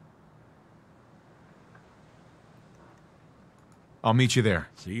 I'll meet you there.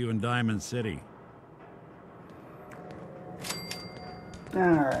 See you in Diamond City.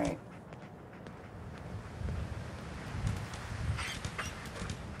 Alright.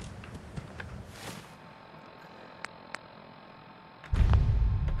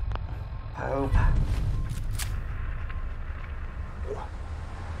 Pope.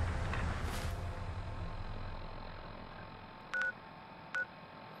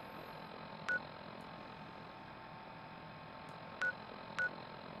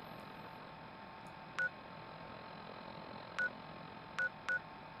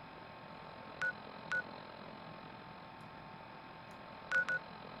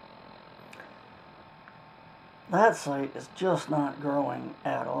 That site is just not growing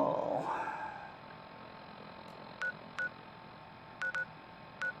at all.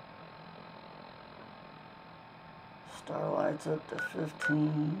 Starlight's up to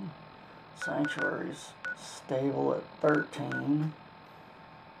 15. Sanctuary's stable at 13.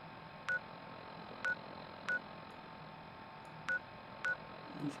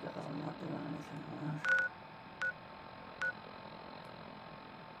 These guys I'm not doing anything with.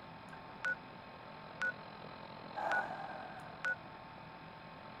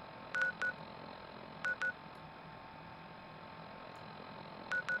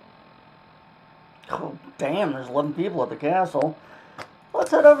 Oh, damn, there's 11 people at the castle.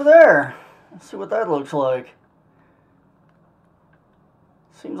 Let's head over there. Let's see what that looks like.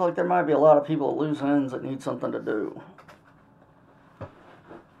 Seems like there might be a lot of people at loose ends that need something to do.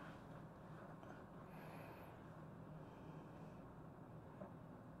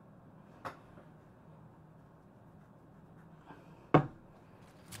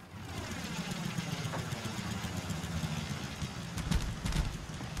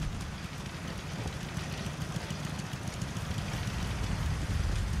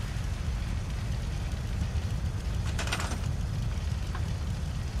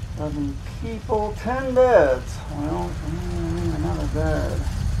 People, 10 beds. Well, another bed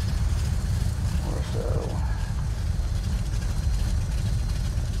or so.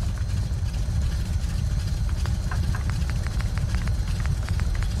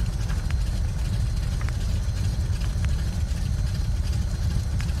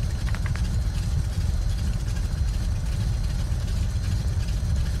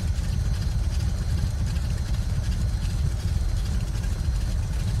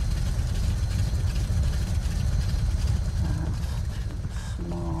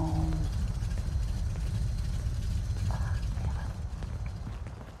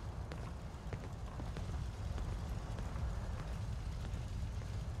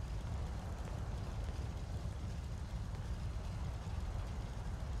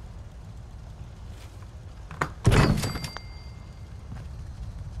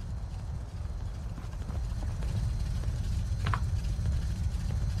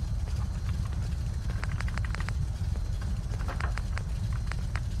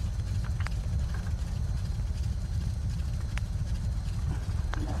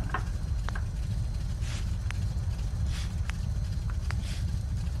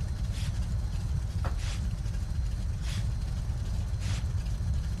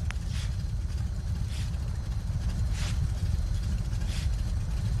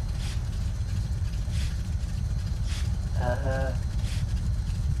 Okay.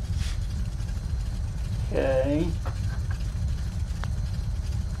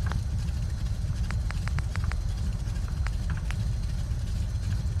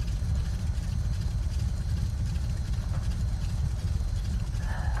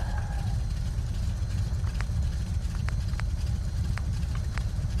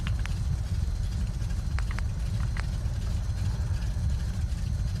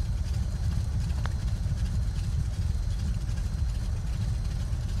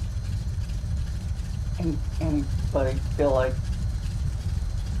 Anybody feel like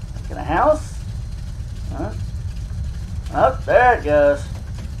in a house? Huh? Oh, there it goes.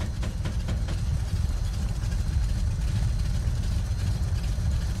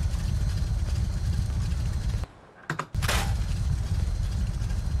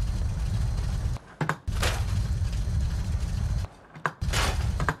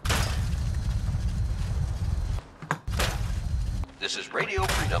 This is Radio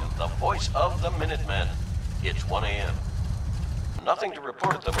Freedom, the voice of the Minutemen. It's 1 a.m. Nothing to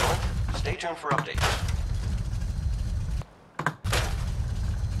report at the moment. Stay tuned for updates.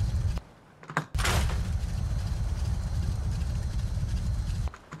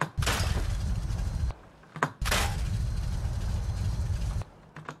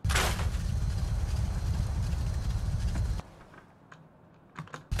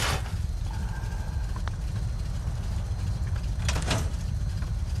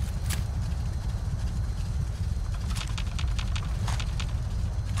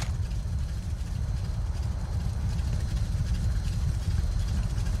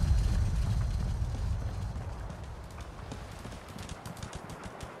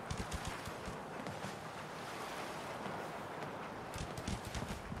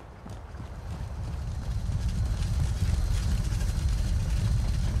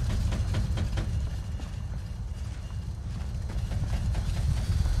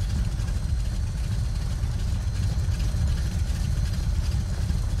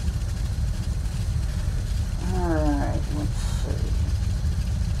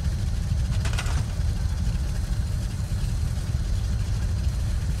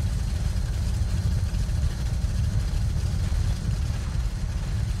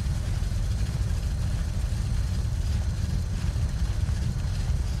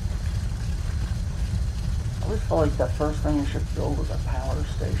 I feel like the first thing you should build is a power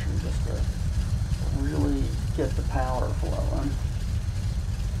station just to really get the power flowing.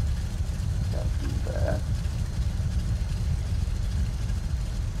 Gotta do that.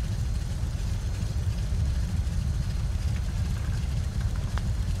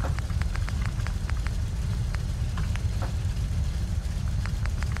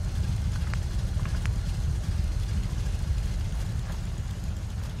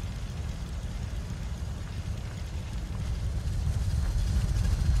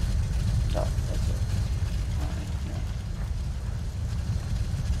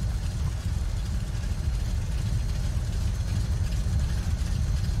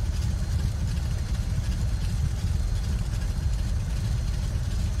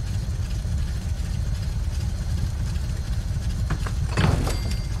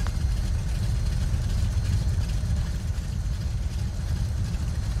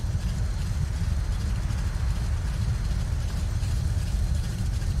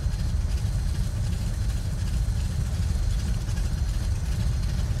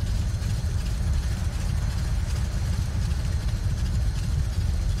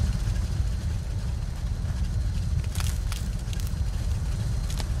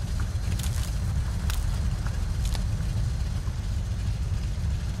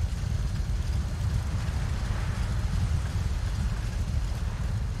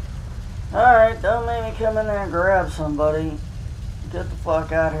 Alright, don't make me come in there and grab somebody. Get the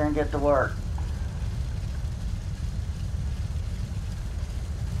fuck out here and get to work.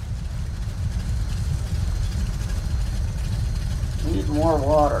 Need more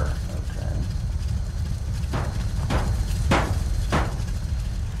water. Okay.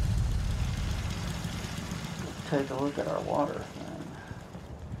 Let's take a look at our water thing.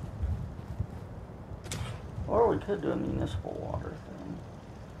 Or we could do a municipal water thing.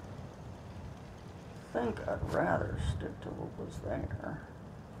 I think I'd rather stick to what was there.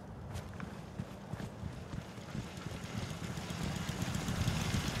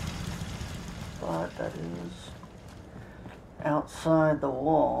 But that is outside the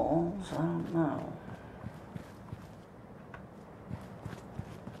walls. I don't know.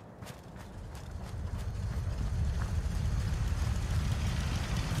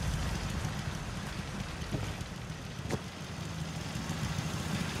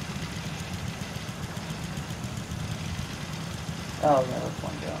 Oh, yeah, there's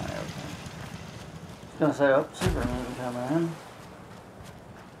one down there. Okay. I was gonna say, oh, Superman coming in.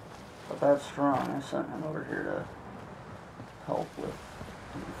 But that's strong. I sent him over here to help with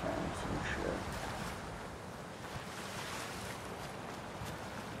defense and shit.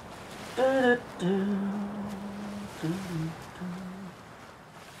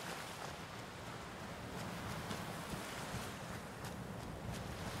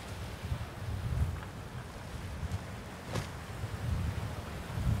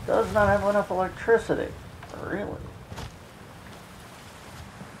 Does not have enough electricity. Really?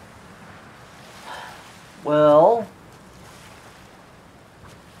 Well,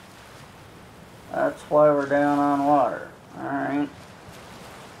 that's why we're down on water. Alright.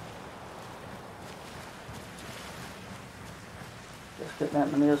 Just getting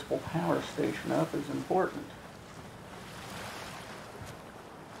that municipal power station up is important.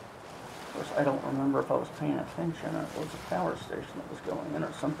 Of course, I don't remember if I was paying attention or if it was a power station that was going in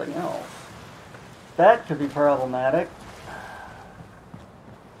or something else. That could be problematic.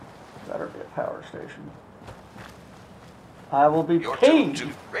 Better be a power station. I will be paid to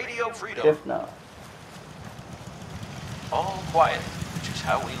Radio Freedom. if not. All quiet, which is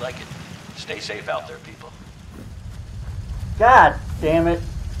how we like it. Stay safe out there, people. God damn it.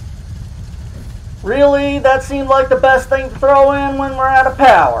 Really? That seemed like the best thing to throw in when we're out of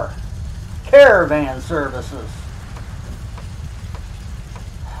power. Caravan services.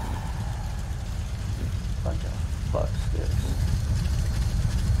 Bunch of fuck sticks.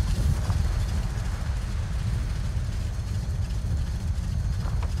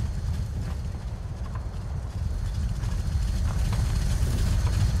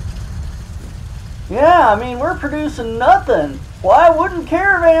 Yeah, I mean, we're producing nothing. Why wouldn't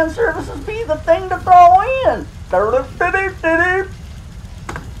caravan services be the thing to throw in?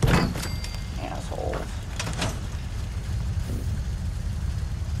 Assholes.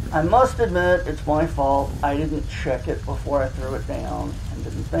 I must admit, it's my fault. I didn't check it before I threw it down and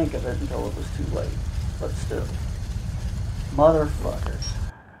didn't think of it until it was too late. But still. Motherfuckers.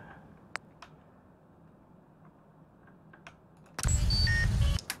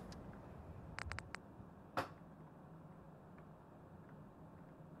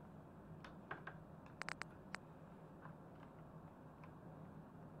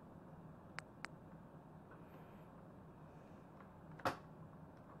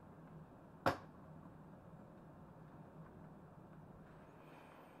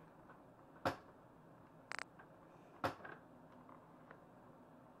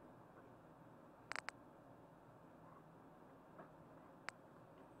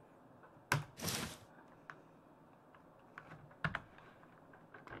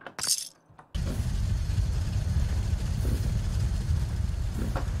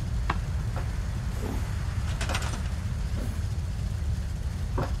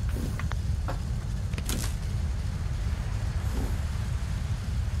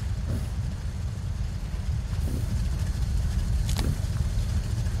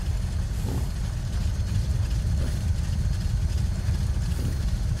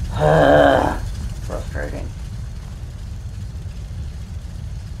 Frustrating.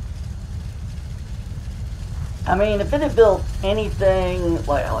 I mean, if it had built anything,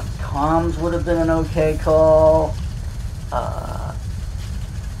 like comms would have been an okay call.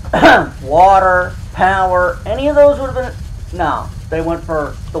 Water, power, any of those would have been... No, they went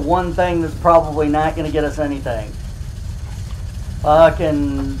for the one thing that's probably not going to get us anything.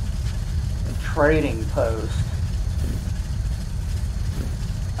 Fucking trading post.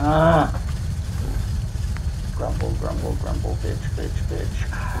 Grumble, grumble, grumble, bitch, bitch, bitch.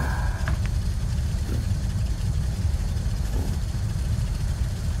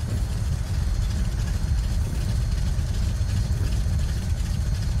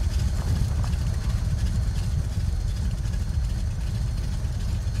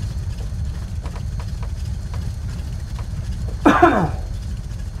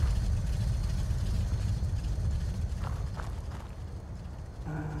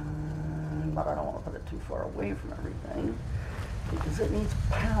 But I don't want to put it too far away from everything because it needs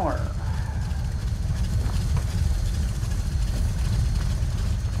power.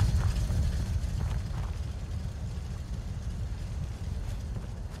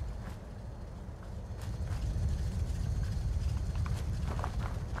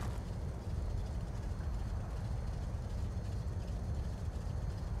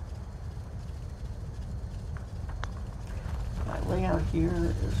 My layout here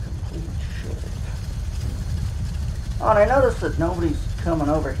is complete shit. Oh, and I noticed that nobody's coming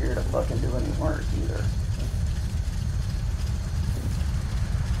over here to fucking do any work either.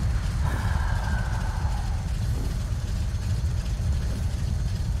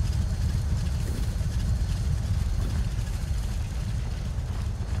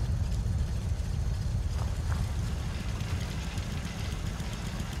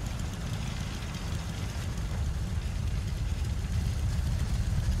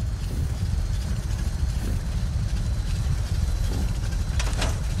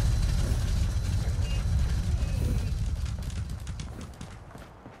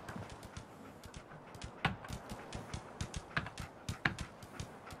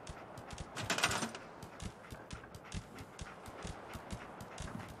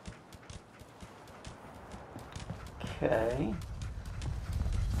 Okay.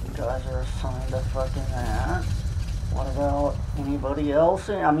 You guys are assigned to fucking that. What about anybody else?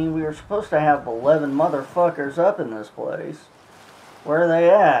 I mean, we were supposed to have 11 motherfuckers up in this place. Where are they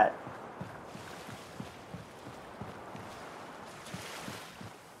at?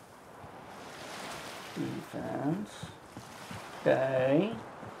 Defense. Okay.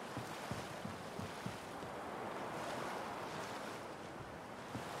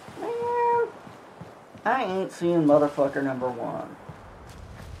 Man, I ain't seeing motherfucker number 1.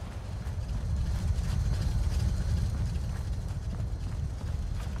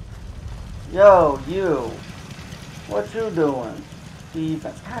 Yo, you. What you doing?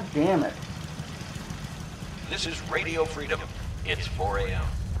 Defense. God damn it. This is Radio Freedom. It's 4 a.m.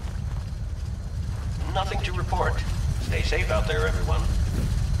 Nothing to report. Stay safe out there, everyone.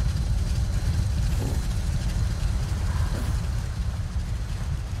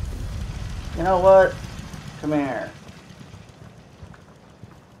 You know what? Come here.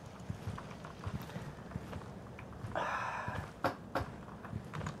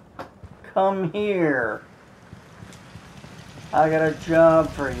 Come here. I got a job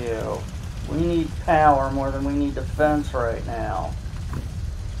for you. We need power more than we need defense right now.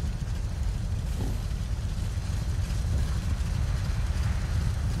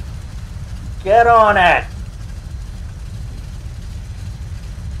 Get on it!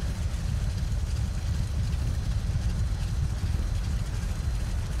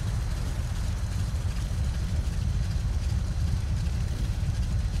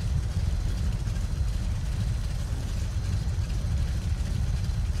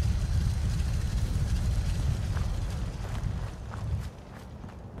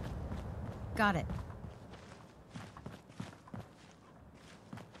 Got it.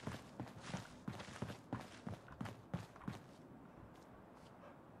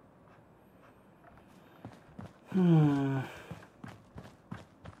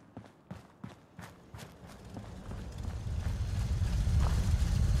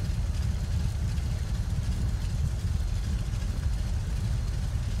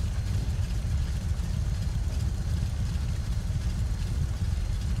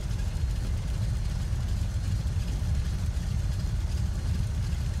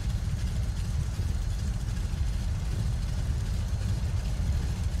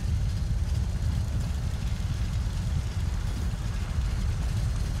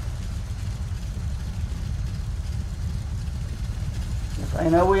 I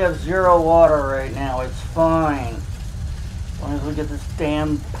know we have 0 water right now. It's fine. As long as we get this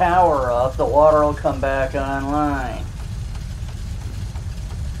damn power up, the water will come back online.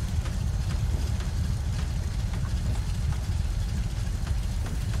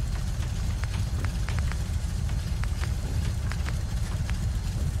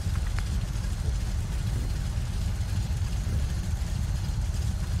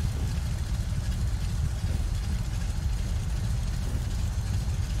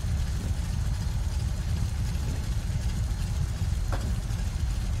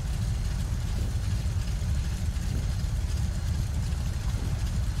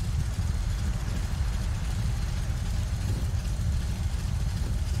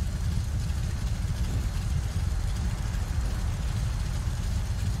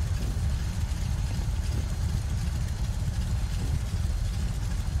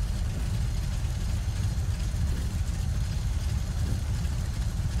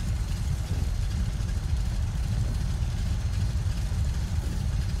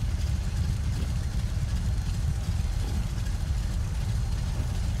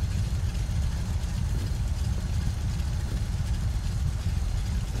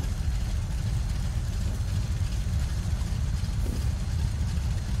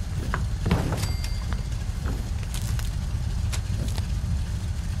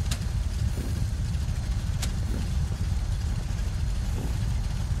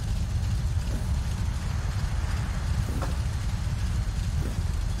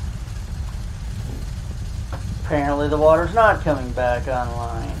 Apparently the water's not coming back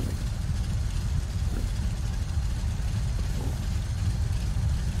online.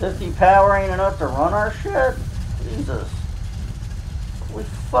 $50 power ain't enough to run our shit? Jesus. What are we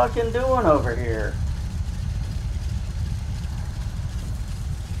fucking doing over here?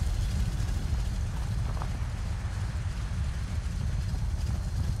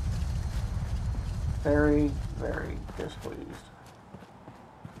 Very, very displeased.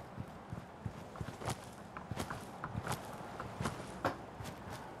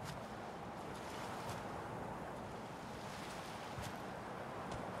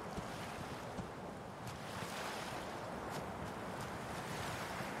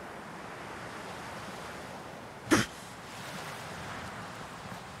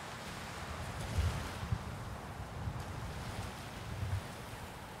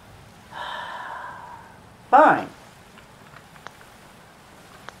 Fine.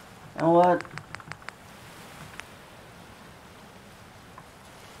 You know what?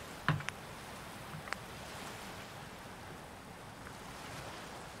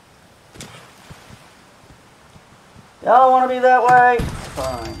 Y'all want to be that way?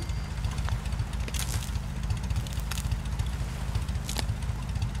 Fine.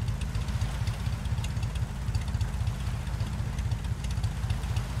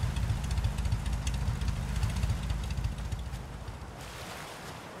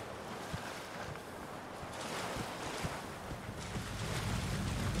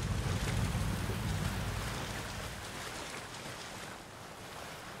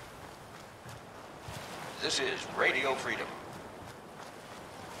 This is Radio Freedom.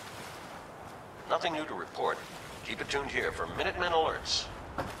 Nothing new to report. Keep it tuned here for Minutemen alerts.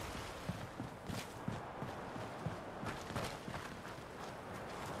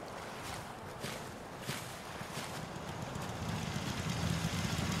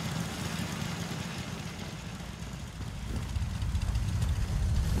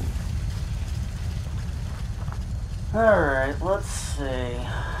 Alright, let's see.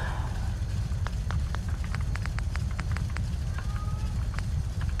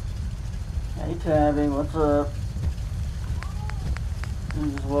 Hey Tabby, what's up?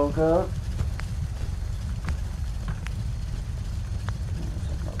 You just woke up?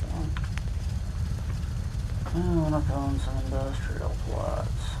 I want to own some industrial plots.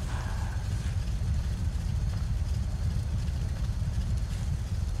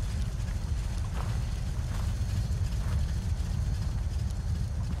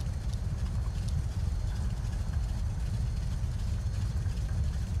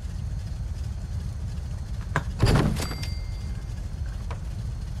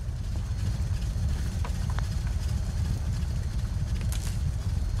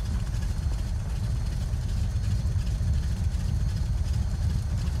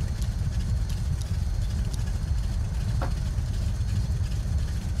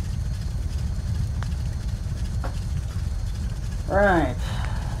 Right.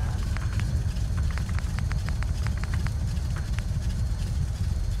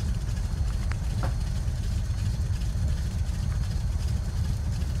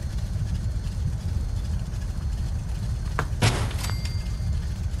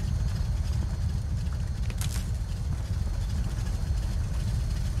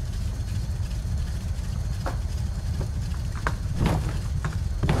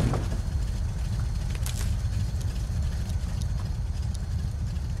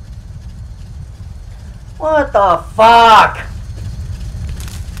 What the fuck?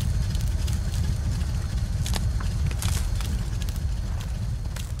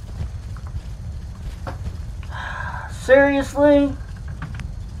 Seriously?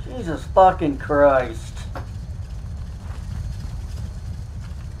 Jesus fucking Christ.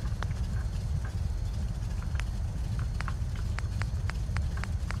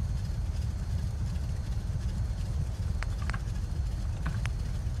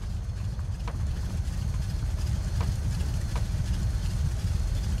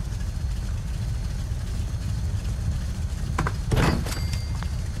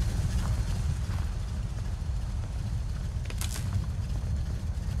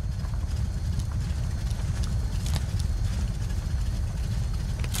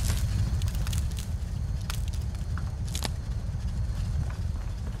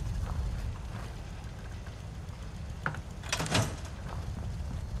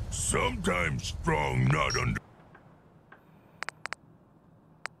 Sometimes strong not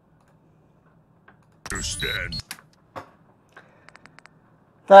understand.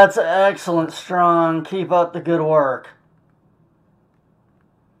 That's excellent, Strong. Keep up the good work.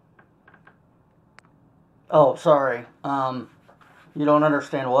 Oh, sorry. You don't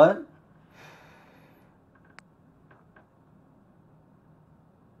understand what?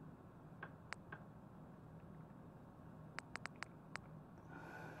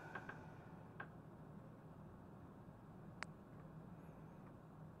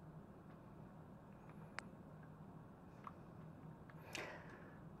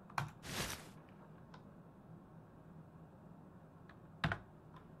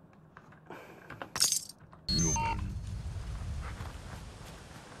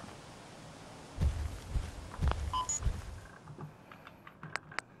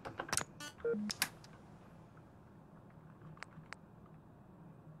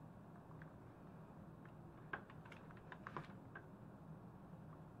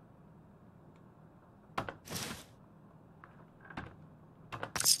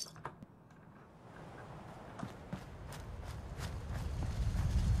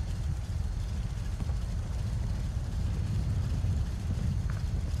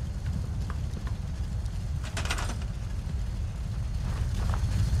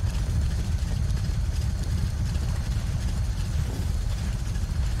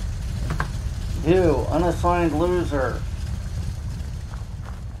 you, unassigned loser.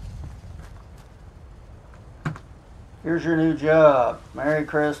 Here's your new job. Merry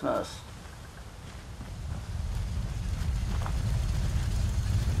Christmas.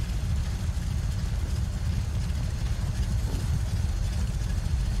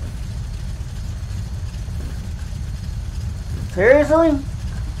 Seriously?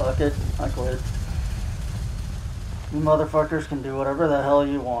 Fuck it. I quit. You motherfuckers can do whatever the hell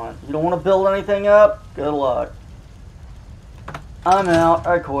you want. You don't want to build anything up? Good luck. I'm out.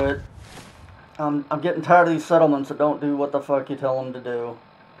 I quit. I'm getting tired of these settlements that don't do what the fuck you tell them to do.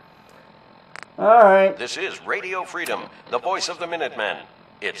 Alright. This is Radio Freedom, the voice of the Minutemen.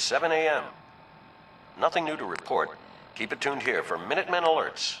 It's 7 a.m. Nothing new to report. Keep it tuned here for Minutemen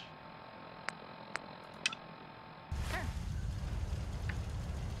alerts.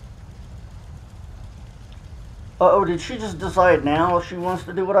 Uh-oh, did she just decide now if she wants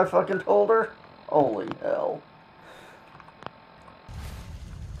to do what I fucking told her? Holy hell.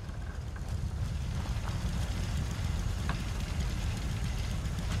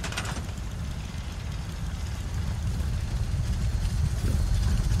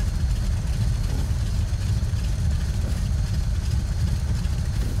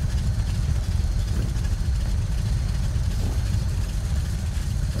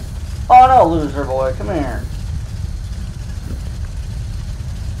 Oh no, loser boy, come here.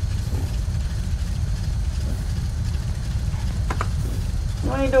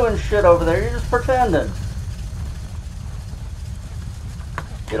 You ain't doing shit over there, you're just pretending.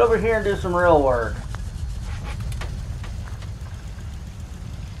 Get over here and do some real work.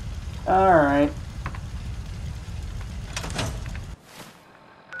 Alright.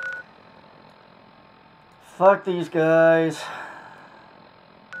 Fuck these guys.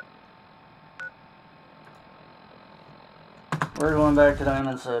 We're going back to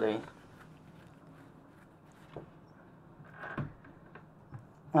Diamond City.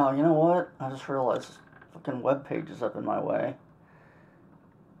 Oh, you know what? I just realized this fucking web page is up in my way.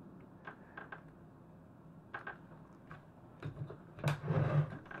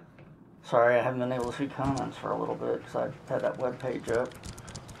 Sorry, I haven't been able to see comments for a little bit because I've had that web page up.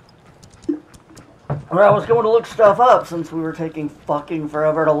 Well, I was going to look stuff up since we were taking fucking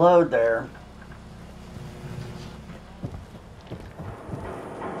forever to load there.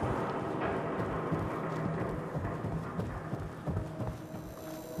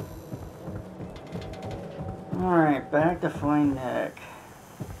 Alright, back to find Nick.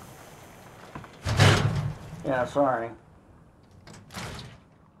 Yeah, sorry.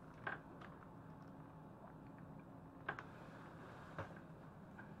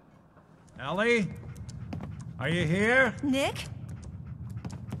 Ellie? Are you here? Nick?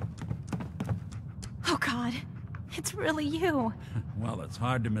 Oh God, it's really you. Well, it's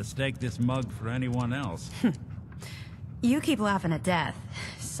hard to mistake this mug for anyone else. You keep laughing at death.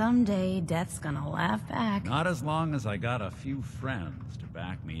 Someday, death's gonna laugh back. Not as long as I got a few friends to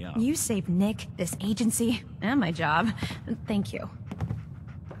back me up. You saved Nick, this agency, and my job. Thank you.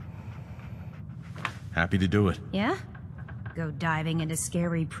 Happy to do it. Yeah? Go diving into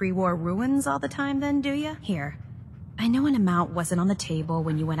scary pre-war ruins all the time then, do ya? Here. I know an amount wasn't on the table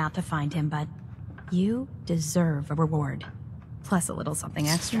when you went out to find him, but you deserve a reward. Plus a little something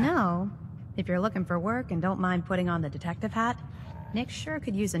extra. You know, if you're looking for work and don't mind putting on the detective hat, Nick sure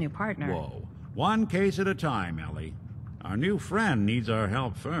could use a new partner. Whoa. One case at a time, Ellie. Our new friend needs our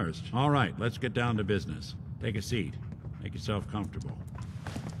help first. All right, let's get down to business. Take a seat. Make yourself comfortable.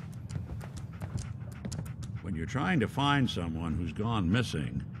 When you're trying to find someone who's gone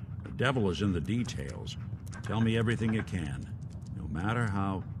missing, the devil is in the details. Tell me everything you can, no matter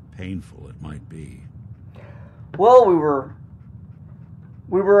how painful it might be. Well, we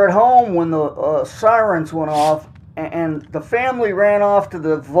were at home when the sirens went off, and the family ran off to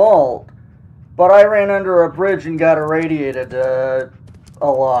the vault, but I ran under a bridge and got irradiated a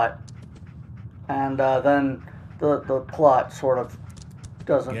lot. And then the plot sort of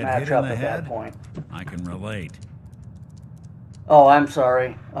doesn't match up at that point. I can relate. Oh, I'm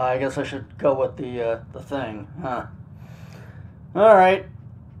sorry. I guess I should go with the thing, huh? Alright.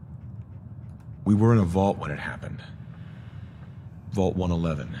 We were in a vault when it happened. Vault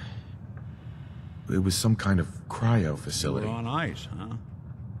 111. It was some kind of cryo facility. You were on ice, huh?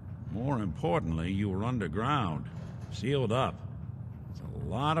 More importantly, you were underground, sealed up. It's a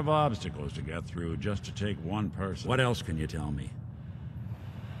lot of obstacles to get through just to take one person. What else can you tell me?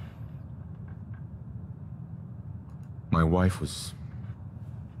 My wife was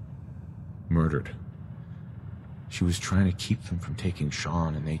murdered. She was trying to keep them from taking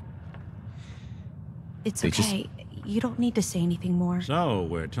Sean, and It's they okay. You don't need to say anything more. So,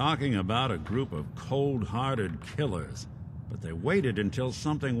 we're talking about a group of cold-hearted killers. But they waited until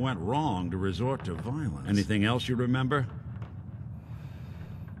something went wrong to resort to violence. Anything else you remember?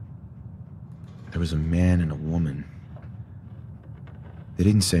 There was a man and a woman. They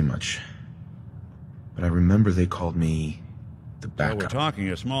didn't say much. But I remember they called me the So backup. we're talking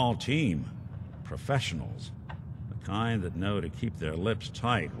a small team. Professionals. The kind that know to keep their lips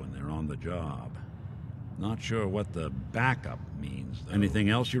tight when they're on the job. Not sure what the backup means, though. Anything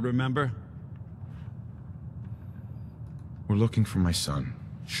else you remember? We're looking for my son,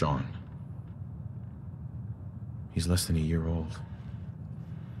 Sean. He's less than a year old.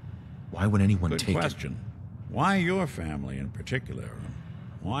 Why would anyone Good take question. Why your family in particular?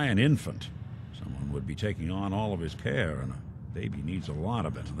 Why an infant? Someone would be taking on all of his care, and a baby needs a lot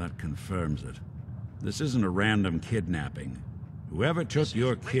of it. That confirms it. This isn't a random kidnapping. Whoever took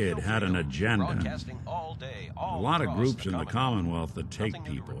your kid had an agenda. Broadcasting all day, all A lot of across groups the in the Commonwealth that take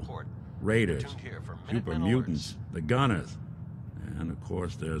Nothing new to people. report. Raiders, Tuned here for super Minutemen mutants, the Gunners, and of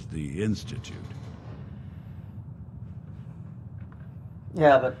course there's the Institute.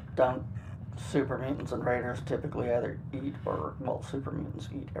 Yeah, but don't super mutants and raiders typically either eat or, well, super mutants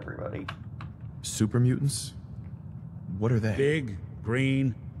eat everybody. Super mutants? What are they? Big,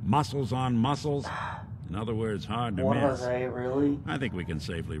 green, muscles on muscles. In other words, hard to What are miss. they, really? I think we can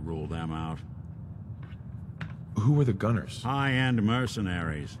safely rule them out. Who are the Gunners? High-end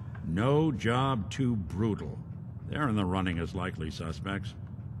mercenaries. No job too brutal. They're in the running as likely suspects.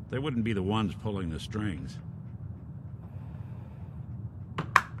 They wouldn't be the ones pulling the strings.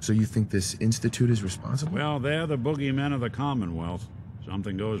 So you think this Institute is responsible? Well, they're the boogeymen of the Commonwealth.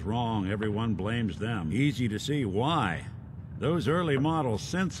 Something goes wrong, everyone blames them. Easy to see why. Those early model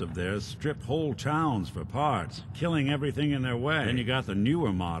synths of theirs strip whole towns for parts, killing everything in their way. Then you got the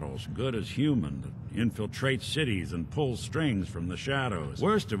newer models, good as human, that infiltrate cities and pull strings from the shadows.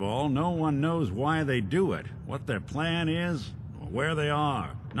 Worst of all, no one knows why they do it, what their plan is, or where they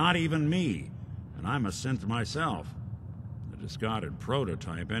are. Not even me. And I'm a synth myself. The discarded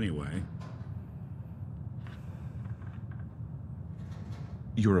prototype, anyway.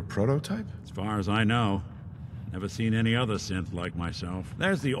 You're a prototype? As far as I know. Never seen any other synth like myself.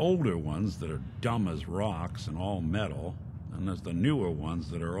 There's the older ones that are dumb as rocks and all metal, and there's the newer ones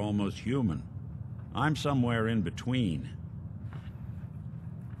that are almost human. I'm somewhere in between.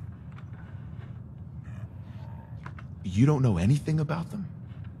 You don't know anything about them?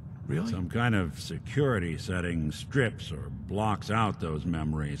 Really? Some kind of security setting strips or blocks out those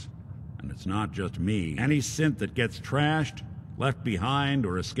memories. And it's not just me. Any synth that gets trashed, left behind,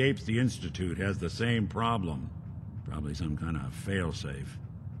 or escapes the Institute has the same problem. Probably some kind of failsafe.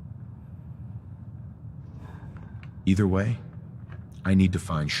 Either way, I need to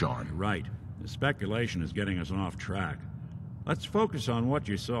find Sean. You're right. The speculation is getting us off track. Let's focus on what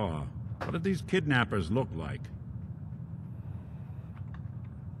you saw. What did these kidnappers look like?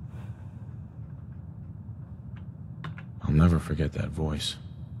 I'll never forget that voice.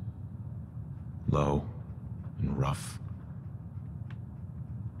 Low and rough.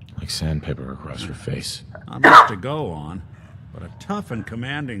 Like sandpaper across your face. Not much to go on, but a tough and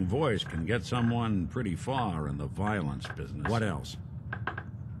commanding voice can get someone pretty far in the violence business. What else?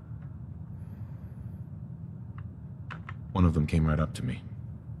 One of them came right up to me.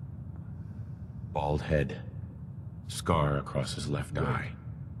 Bald head. Scar across his left eye.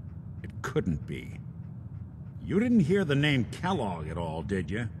 It couldn't be. You didn't hear the name Kellogg at all, did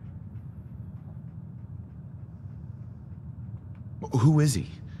you? Who is he?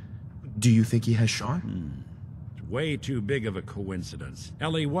 Do you think he has Sean? It's way too big of a coincidence.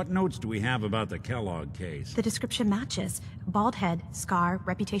 Ellie, what notes do we have about the Kellogg case? The description matches. Bald head, scar,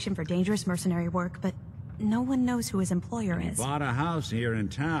 reputation for dangerous mercenary work, but no one knows who his employer He is. bought a house here in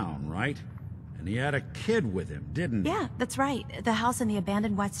town, right? And he had a kid with him, didn't he? Yeah, that's right. The house in the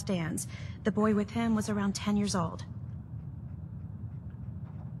abandoned West Stands. The boy with him was around 10 years old.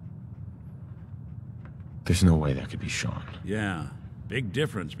 There's no way that could be Sean. Yeah. Big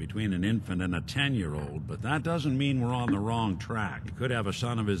difference between an infant and a 10-year-old, but that doesn't mean we're on the wrong track. He could have a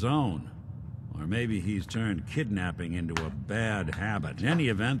son of his own. Or maybe he's turned kidnapping into a bad habit. In any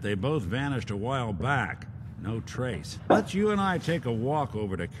event, they both vanished a while back. No trace. Let's you and I take a walk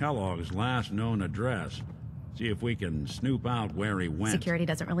over to Kellogg's last known address. See if we can snoop out where he went. Security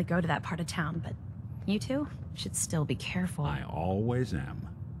doesn't really go to that part of town, but you two should still be careful. I always am.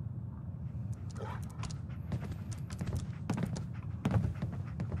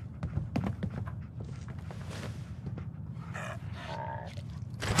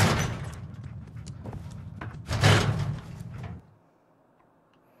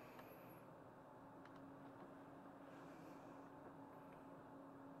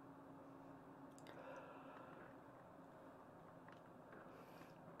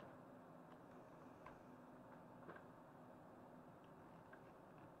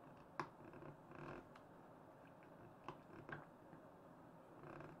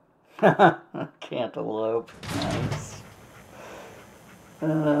 Cantaloupe. Nice.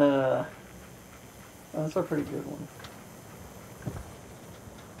 That's a pretty good one.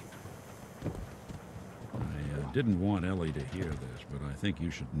 I didn't want Ellie to hear this, but I think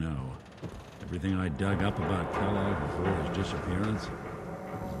you should know. Everything I dug up about Kellogg before his disappearance is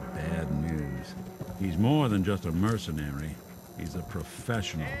bad news. He's more than just a mercenary. He's a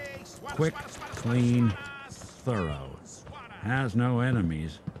professional. Quick, clean, thorough. Has no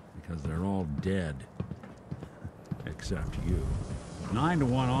enemies because they're all dead. Except you. 9 to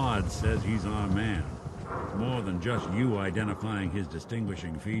 1 odds says he's our man. It's more than just you identifying his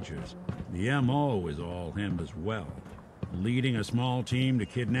distinguishing features. The M.O. is all him as well. Leading a small team to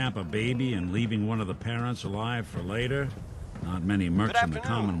kidnap a baby and leaving one of the parents alive for later? Not many mercs in the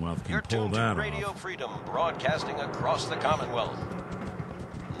Commonwealth can pull that off. Radio Freedom, broadcasting across the Commonwealth.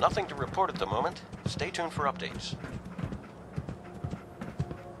 Nothing to report at the moment. Stay tuned for updates.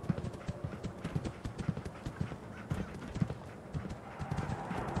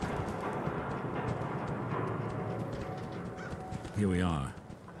 Here we are.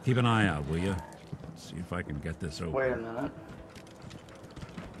 Keep an eye out, will you? Let's see if I can get this open. Wait a minute.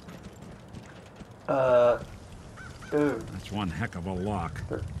 Dude. That's one heck of a lock.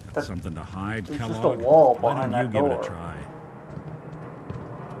 Got something to hide, There's Kellogg? just a wall Why behind don't you that give door. it a try?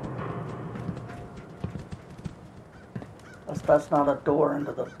 That's not a door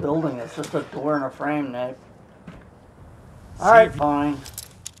into the building. It's just a door in a frame, Nick. Alright, fine.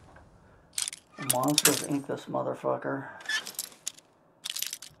 Monsters Inc. this motherfucker.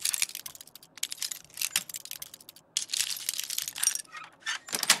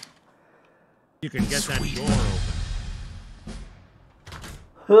 You can get that door open.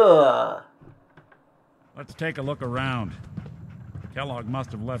 Huh. Let's take a look around. Kellogg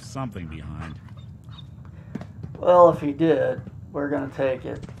must have left something behind. Well, if he did, we're gonna take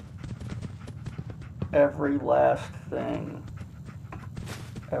it. Every last thing.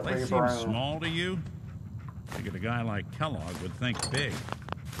 Every They broom. seem small to you? Figured a guy like Kellogg would think big.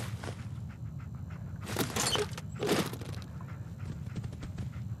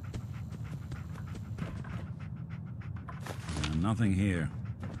 Nothing here.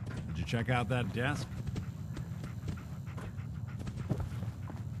 Did you check out that desk?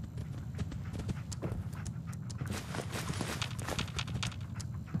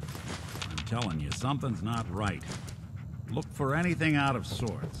 I'm telling you, something's not right. Look for anything out of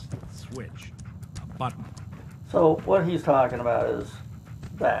sorts. A switch. A button. So what he's talking about is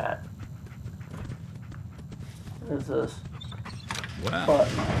that. Is this Well,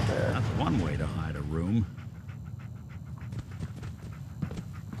 button right there. that's one way to hide a room.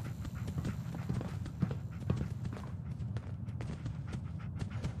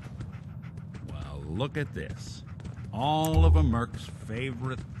 Well, look at this. All of a merc's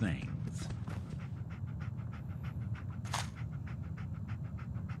favorite things.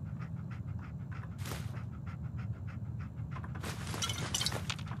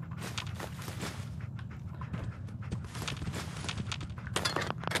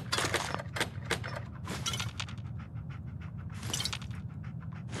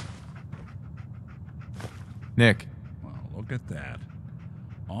 Nick. Well, look at that.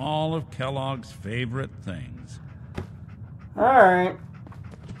 All of Kellogg's favorite things. Alright.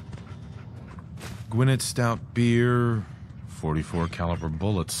 Gwinnett Stout beer, 44 caliber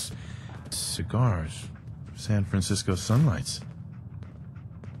bullets, cigars, San Francisco sunlights.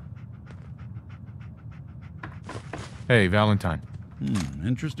 Hey, Valentine.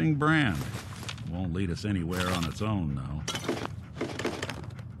 Interesting brand. Won't lead us anywhere on its own, though.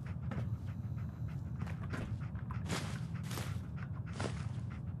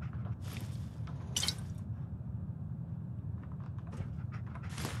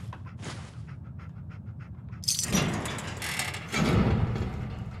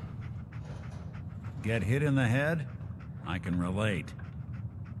 Get hit in the head? I can relate.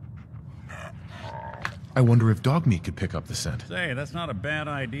 I wonder if dog meat could pick up the scent. Say, that's not a bad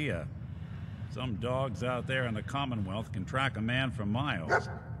idea. Some dogs out there in the Commonwealth can track a man for miles.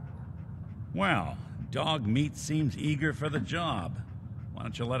 Well, dog meat seems eager for the job. Why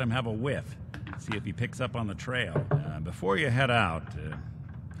don't you let him have a whiff? See if he picks up on the trail. Before you head out,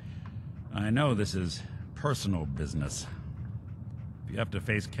 I know this is personal business. If you have to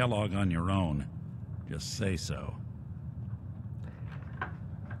face Kellogg on your own, just say so.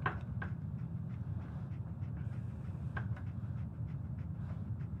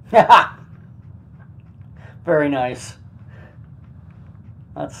 Very nice.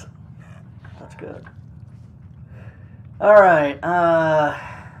 That's good. Alright,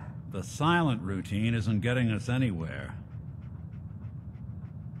 The silent routine isn't getting us anywhere.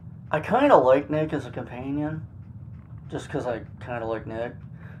 I kind of like Nick as a companion, just because I kind of like Nick.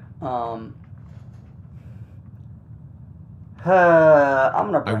 I'm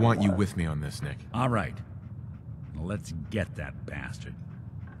gonna. I want you with me on this, Nick. All right. Now let's get that bastard.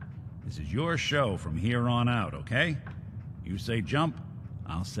 This is your show from here on out, okay? You say jump,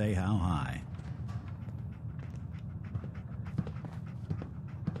 I'll say how high.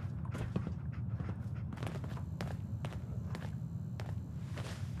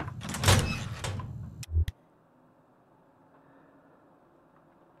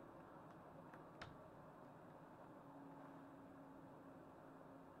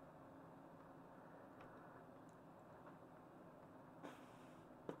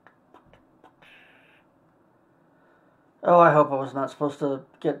 Oh, I hope I was not supposed to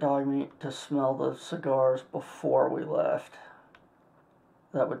get Dogmeat to smell the cigars before we left.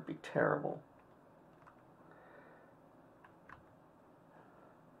 That would be terrible.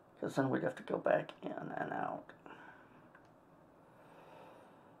 Because then we'd have to go back in and out.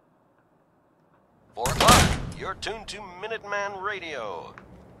 4 o'clock. You're tuned to Minuteman Radio.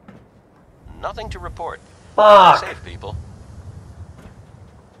 Nothing to report. Fuck! Stay safe, people.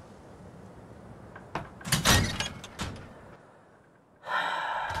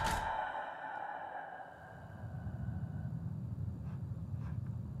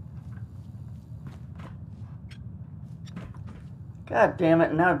 God damn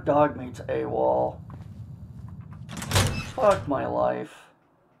it, now Dogmeat's AWOL. Fuck my life.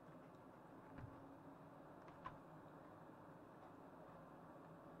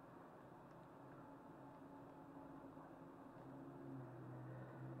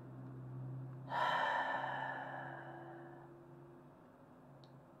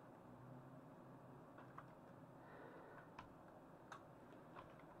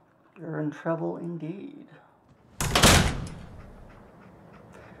 You're in trouble indeed.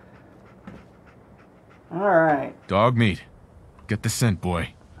 Alright. Dogmeat. Get the scent,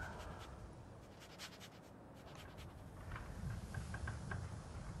 boy.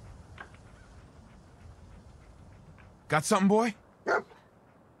 Got something, boy?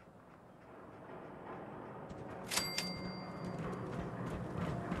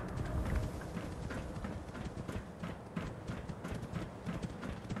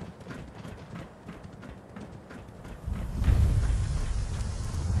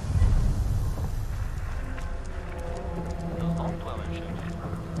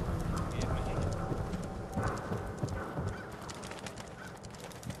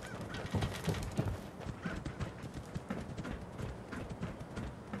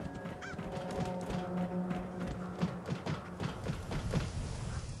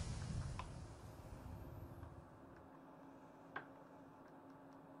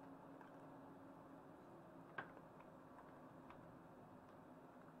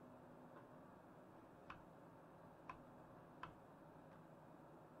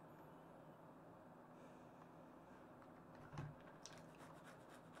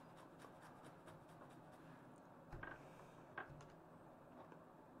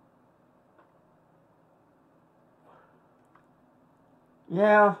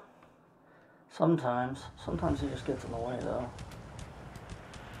 Yeah, sometimes. Sometimes he just gets in the way, though.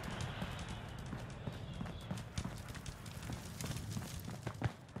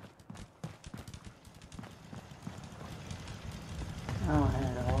 Oh,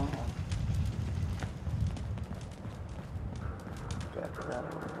 hello. Got that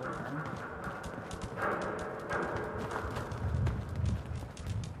over there.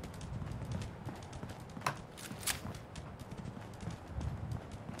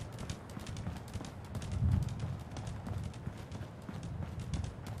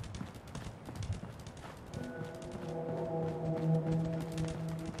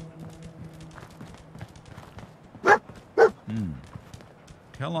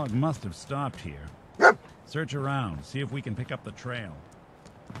 Kellogg must have stopped here. Search around, see if we can pick up the trail.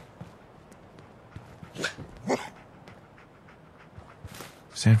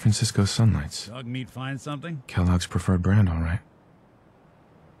 San Francisco Sunlights. Dogmeat find something? Kellogg's preferred brand, all right.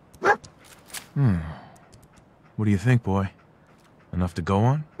 What do you think, boy? Enough to go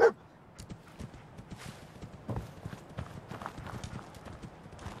on?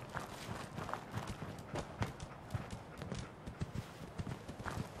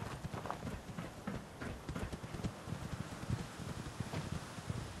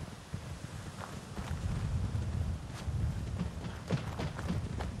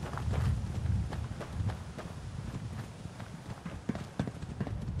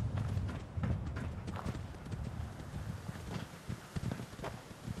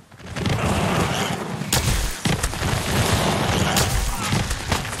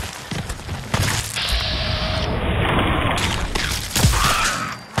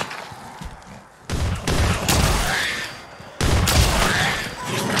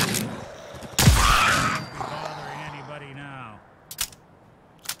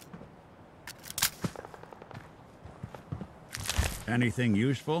 Anything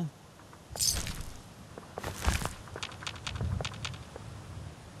useful?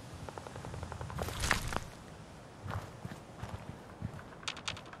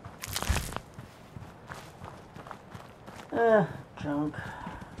 Junk.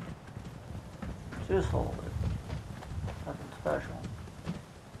 Just hold it. Nothing special.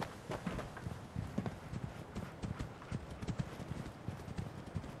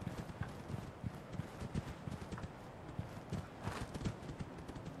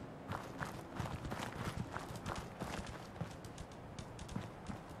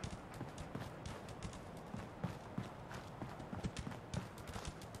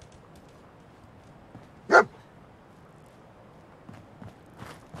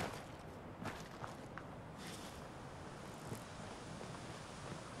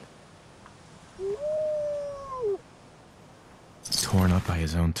 Torn up by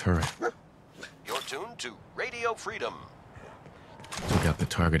his own turret. You're tuned to Radio Freedom. Took out the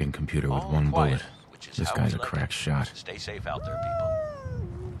targeting computer with All one quiet, bullet. which is This how guy's we a like crack it. shot. Stay safe out there, people.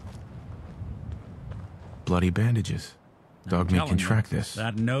 Bloody bandages. Dog meat can track this.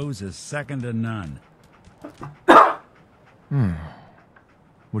 That nose is second to none.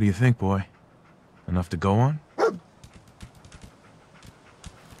 What do you think, boy? Enough to go on?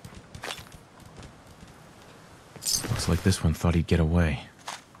 Looks like this one thought he'd get away.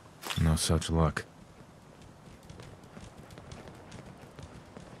 No such luck.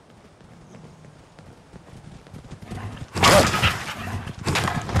 Now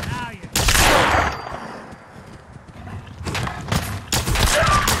you didn't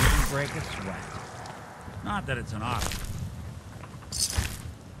break a sweat. Not that it's an option.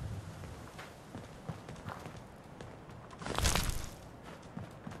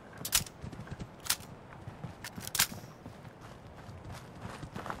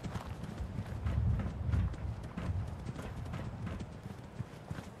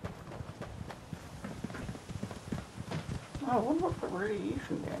 Oh, what about the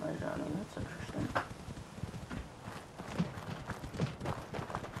radiation damage on him? That's interesting.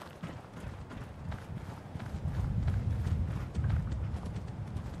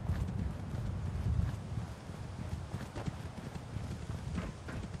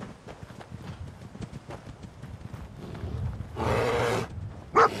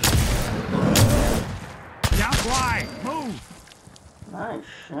 Jump wide! Move! Nice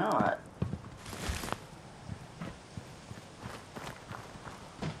shot.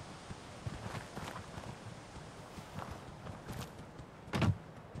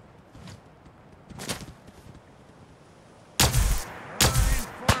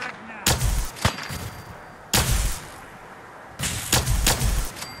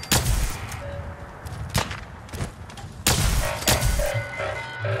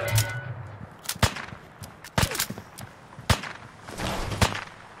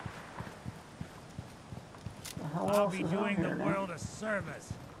 I'll be doing the world a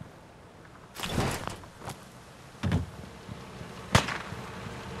service.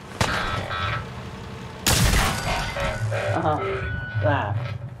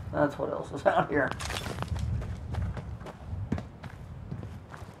 That's what else is out here.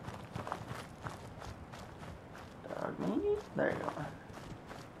 Dog meat? There you are.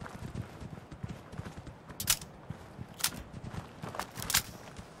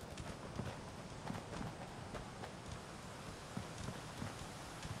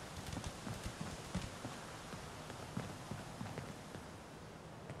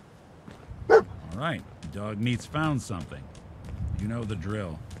 All right, dog meat's found something. You know the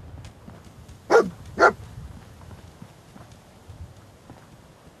drill.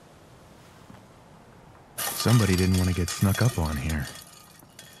 Somebody didn't want to get snuck up on here.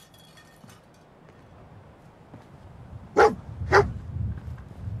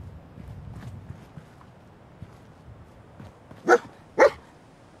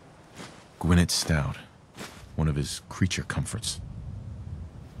 Gwinnett Stout. One of his creature comforts.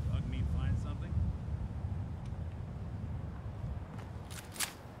 Dog meat find something?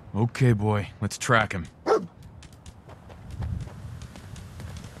 Okay, boy. Let's track him.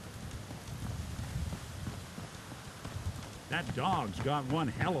 That dog's got one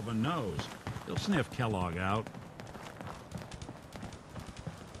hell of a nose. He'll sniff Kellogg out.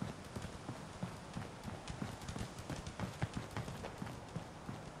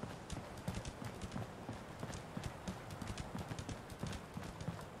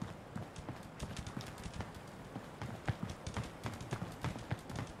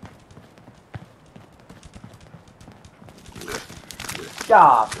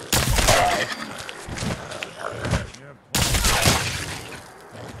 Stop.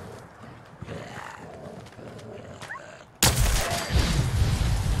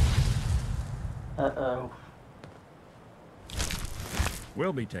 Uh-oh.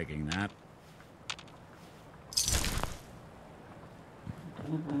 We'll be taking that.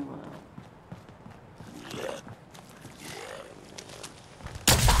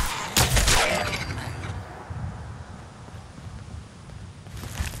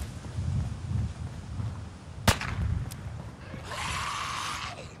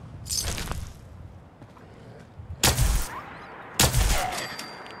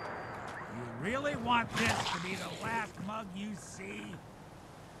 Really want this to be the last mug you see?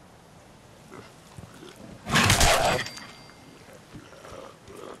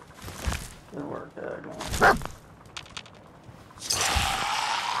 Good work, Dad.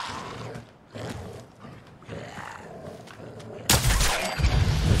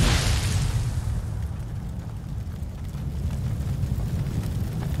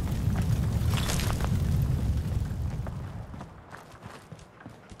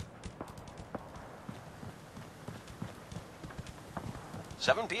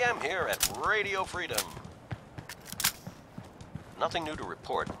 $7 p.m. here at Radio Freedom. Nothing new to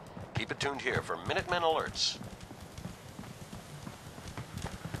report. Keep it tuned here for Minutemen alerts.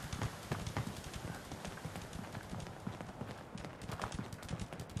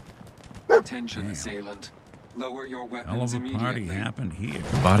 Attention, assailant. Lower your weapons Hell of a immediately. party happened here.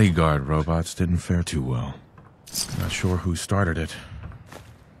 Bodyguard robots didn't fare too well. Not sure who started it,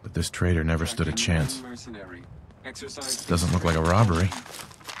 but this traitor never stood a chance. Mercenary. Exercise. Doesn't look like a robbery.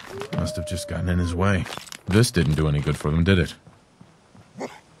 Must have just gotten in his way. This didn't do any good for them, did it?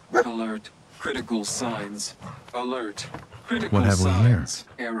 Alert. Critical signs. Alert. Critical What have we here? signs.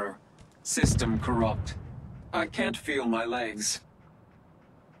 Error. System corrupt. I can't feel my legs.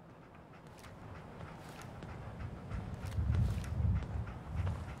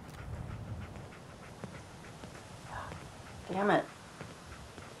 Damn it.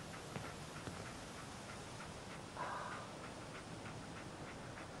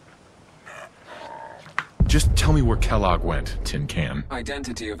 Just tell me where Kellogg went, Tin Can.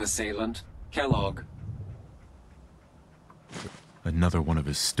 Identity of assailant. Kellogg. Another one of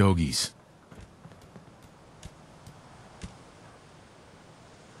his stogies.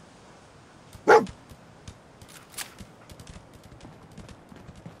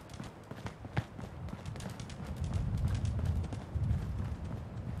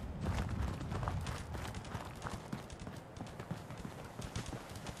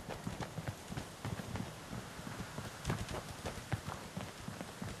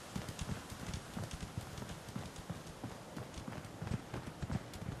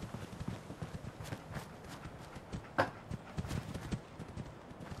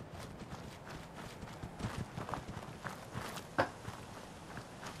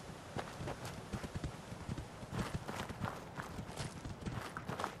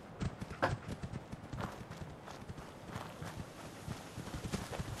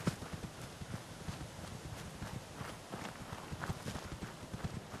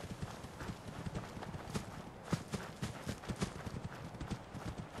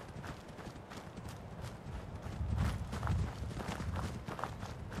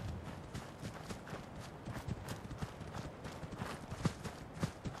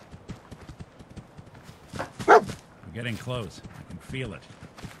 We're getting close. I can feel it.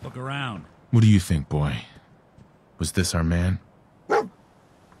 Look around. What do you think, boy? Was this our man?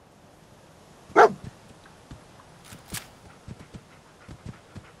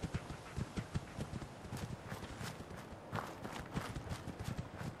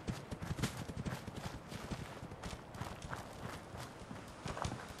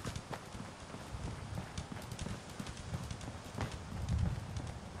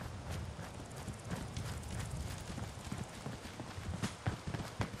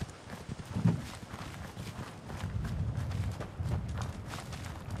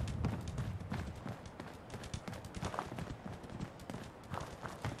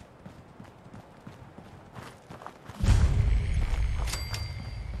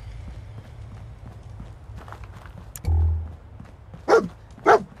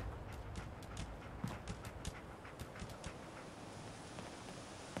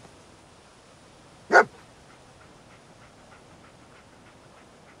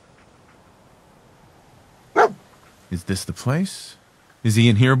 Is this the place? Is he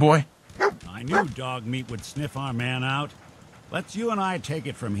in here, boy? I knew dog meat would sniff our man out. Let's you and I take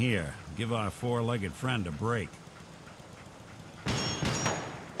it from here. Give our four-legged friend a break.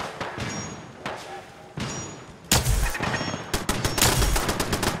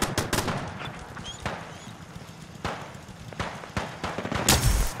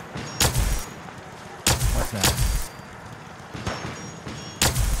 What's that?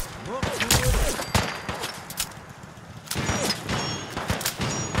 Look good.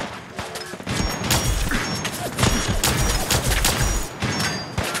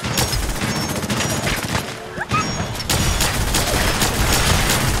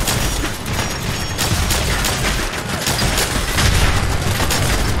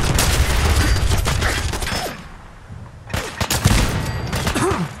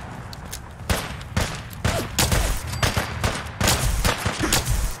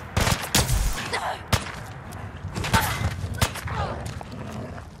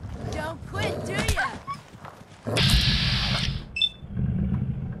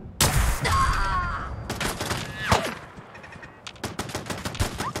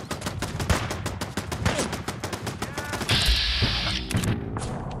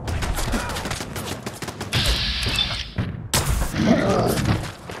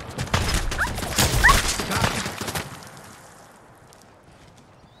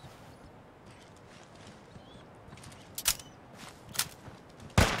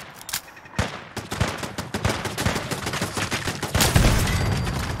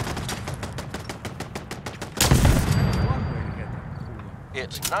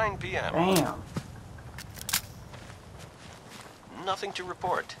 9 p.m. Damn. Nothing to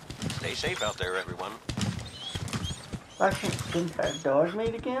report. Stay safe out there, everyone. I can't think that dog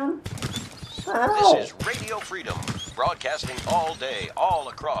meat again? What the hell? This is Radio Freedom, broadcasting all day, all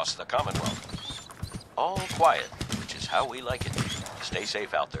across the Commonwealth. All quiet, which is how we like it. Stay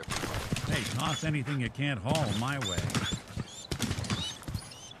safe out there, people. Hey, toss anything you can't haul my way.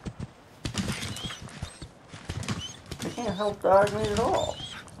 They can't help dog meat at all.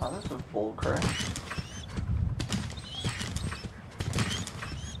 Oh, this is bullcrap.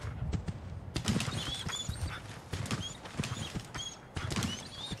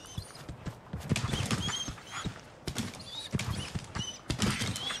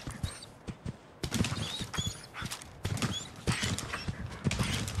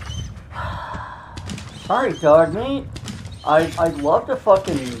 Sorry, dog meat. I'd love to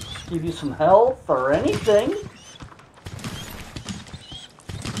fucking give you some health or anything.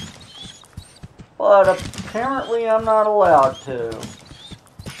 But apparently I'm not allowed to.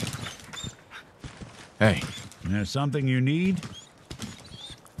 Hey. There's something you need?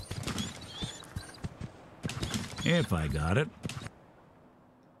 If I got it.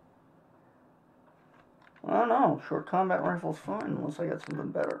 I don't know. Short combat rifle's fine unless I got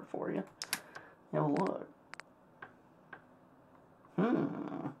something better for you. Have a look.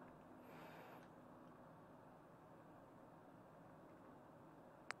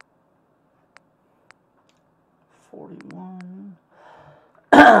 41.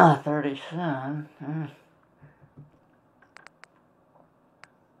 37.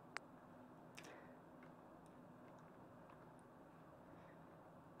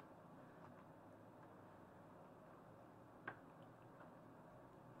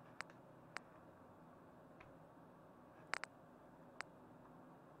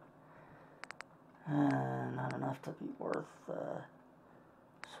 Not enough to be worth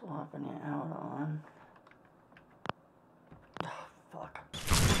swapping it out on. Oh, fuck.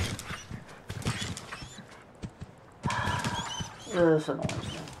 This annoys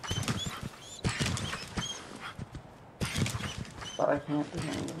me. But I can't do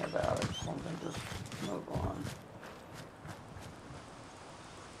anything about it, so I'm gonna just move on.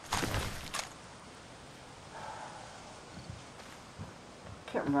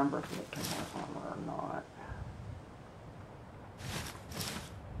 I can't remember if it can have armor or not.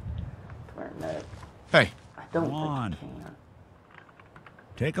 Come here, Nick. Hey. I don't Come on. think it can.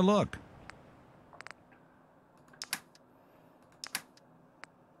 Take a look.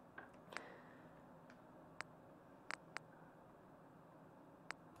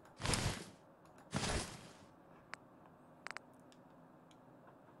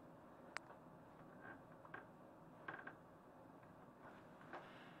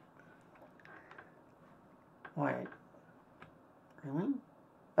 Wait. Really?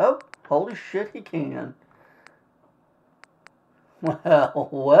 Oh, holy shit, he can.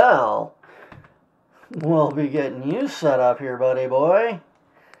 Well. We'll be getting you set up here, buddy boy.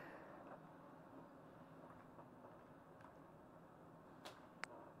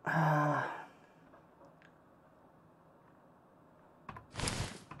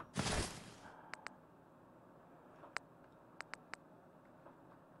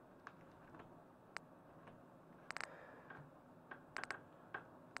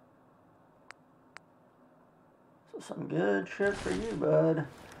 Some good shit for you, bud.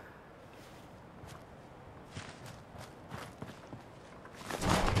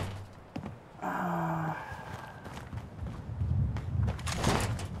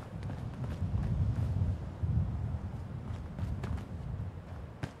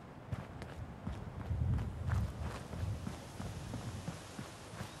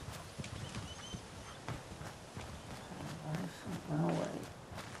 No way.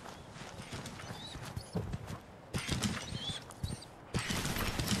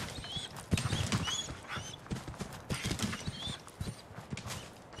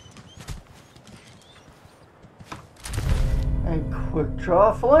 A quick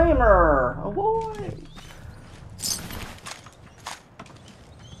draw flamer! Oh boy!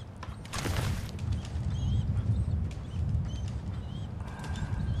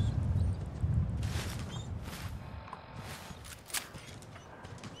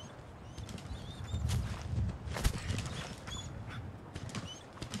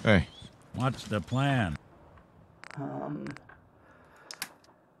 Hey. What's the plan? The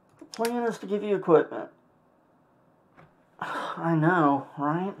plan is to give you equipment. I know,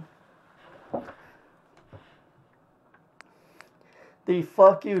 right? The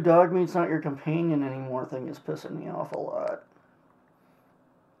fuck you, dog meat's not your companion anymore thing is pissing me off a lot.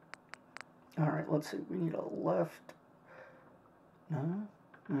 Alright, let's see. We need a left. No?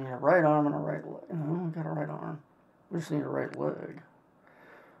 I mean, a right arm and a right leg. No, we got a right arm. We just need a right leg.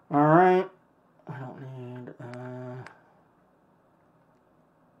 Alright. I don't need,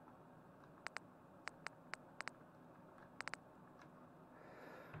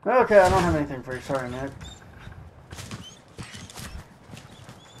 Okay, I don't have anything for you. Sorry, Nick.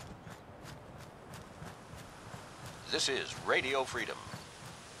 This is Radio Freedom.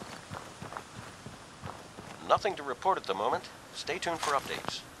 Nothing to report at the moment. Stay tuned for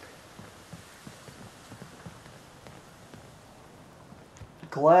updates.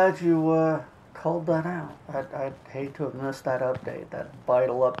 Glad you called that out. I'd hate to have missed that update, that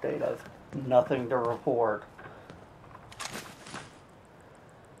vital update of nothing to report.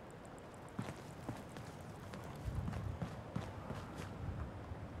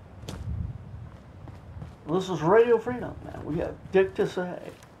 This is Radio Freedom, man. We got dick to say,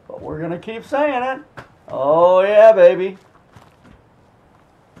 but we're gonna keep saying it. Oh yeah, baby.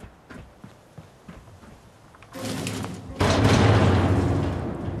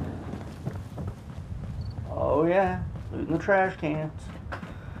 Oh yeah, looting the trash cans.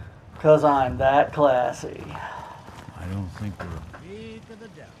 'Cause I'm that classy. I don't think we're... Feed to the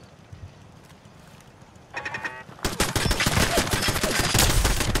devil.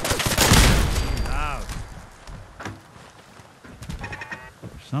 Out.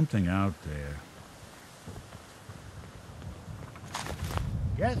 There's something out there.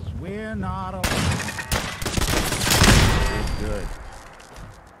 Guess we're not alone. Good.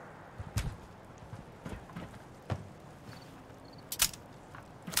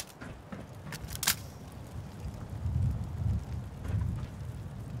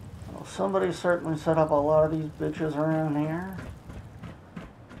 Well, somebody certainly set up a lot of these bitches around here.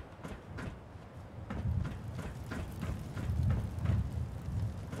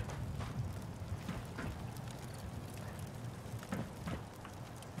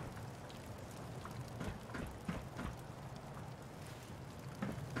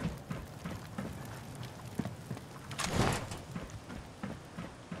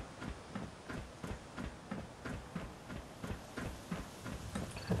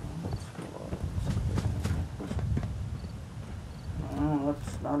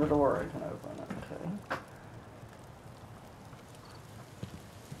 That's not a door I can open. Okay.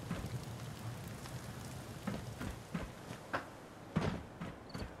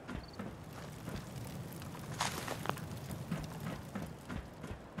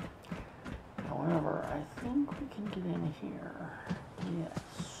 However, I think we can get in here.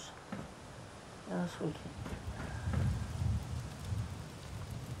 Yes. Yes, we can.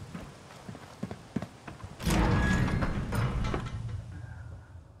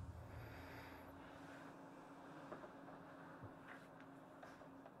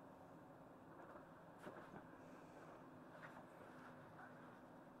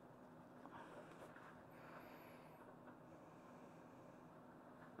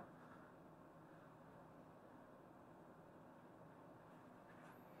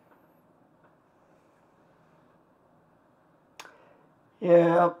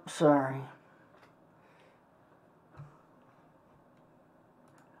 Yep, sorry.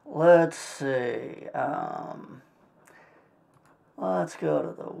 Let's see. Let's go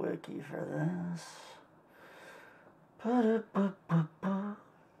to the wiki for this.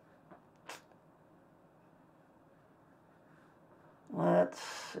 Let's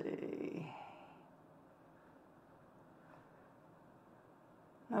see.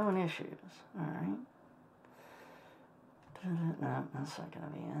 No issues. All right. No, that's not gonna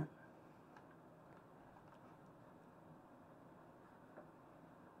be it.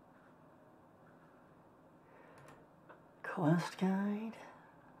 Quest guide.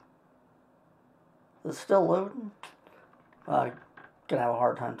 Is it still loading? I'm gonna have a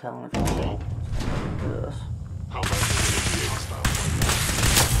hard time telling if it's still this.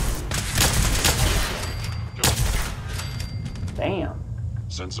 Damn.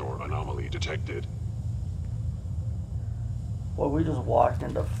 Sensor anomaly detected. Well, we just walked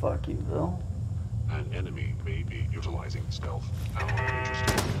into fuck you, Bill. An enemy may be utilizing stealth. How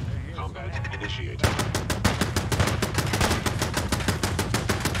interesting. Combat initiated.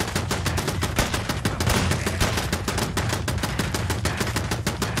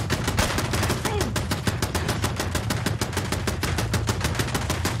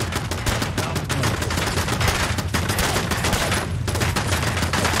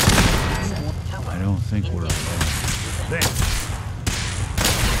 I don't think we're alone. There.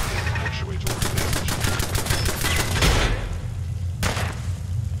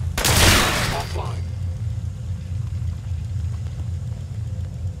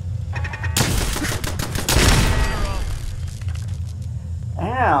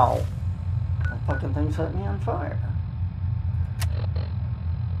 Ow! That fucking thing set me on fire.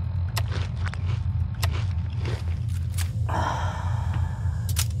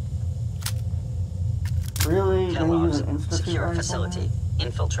 Really? Kellogg's Use an institute secure rifle? facility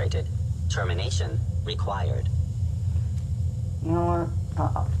infiltrated. Termination required. You know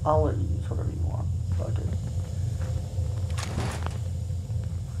what? I'll let you use whatever you want. Fuck it.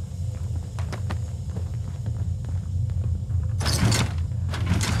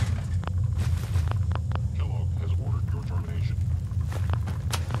 Kellogg has ordered your termination.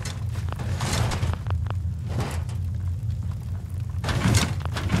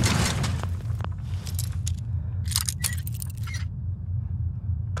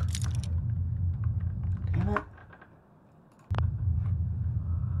 Damn it.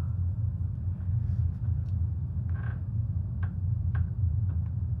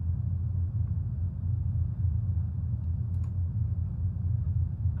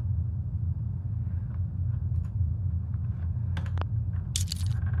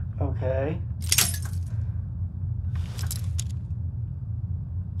 Okay.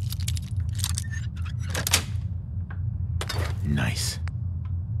 Nice.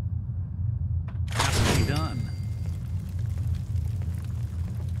 Happily done.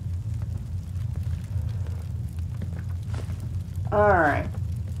 Alright.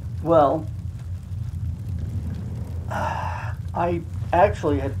 Well, I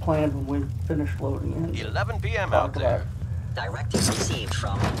actually had planned when we finished loading in. 11 p.m. out there. Directive received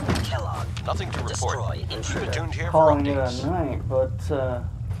from Kellogg. Nothing to report. Destroy Keep it intruder. tuned here for Calling it a updates. night, but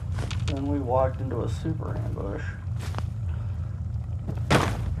then we walked into a super ambush.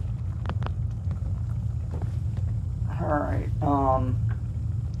 Alright,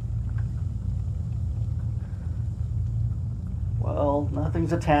 well,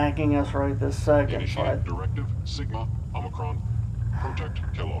 nothing's attacking us right this second, so Initiate Directive Sigma Omicron. Protect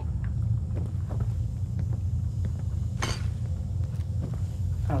Kellogg.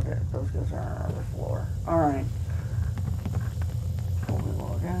 okay, those guys are on another floor. Alright. Fully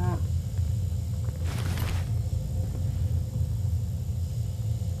log out.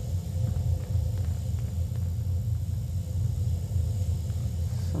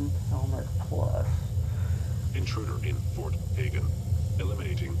 Some helmet plus. Intruder in Fort Hagen.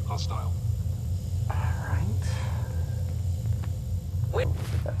 Eliminating hostile. Alright. Where,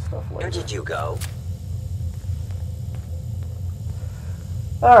 That stuff later. where did you go?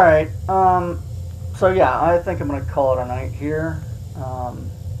 Alright, so yeah, I think I'm gonna call it a night here.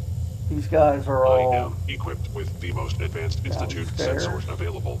 These guys are I all am equipped with the most advanced Institute downstairs. sensors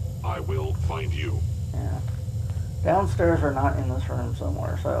available. I will find you. Yeah. Downstairs or not in this room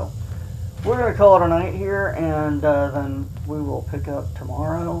somewhere, so we're gonna call it a night here, and then we will pick up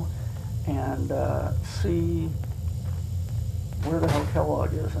tomorrow and see where the hell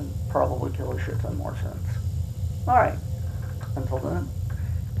Kellogg is and probably kill a shit ton more sense. Alright. Until then.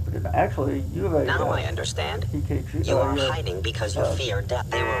 Actually, you have a Now I understand. EKG. You are hiding because you fear death.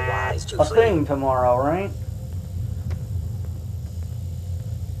 They were wise to A flee. thing tomorrow, right?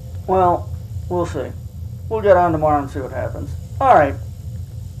 Well, we'll see. We'll get on tomorrow and see what happens. Alright.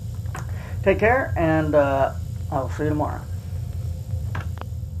 Take care, and I'll see you tomorrow.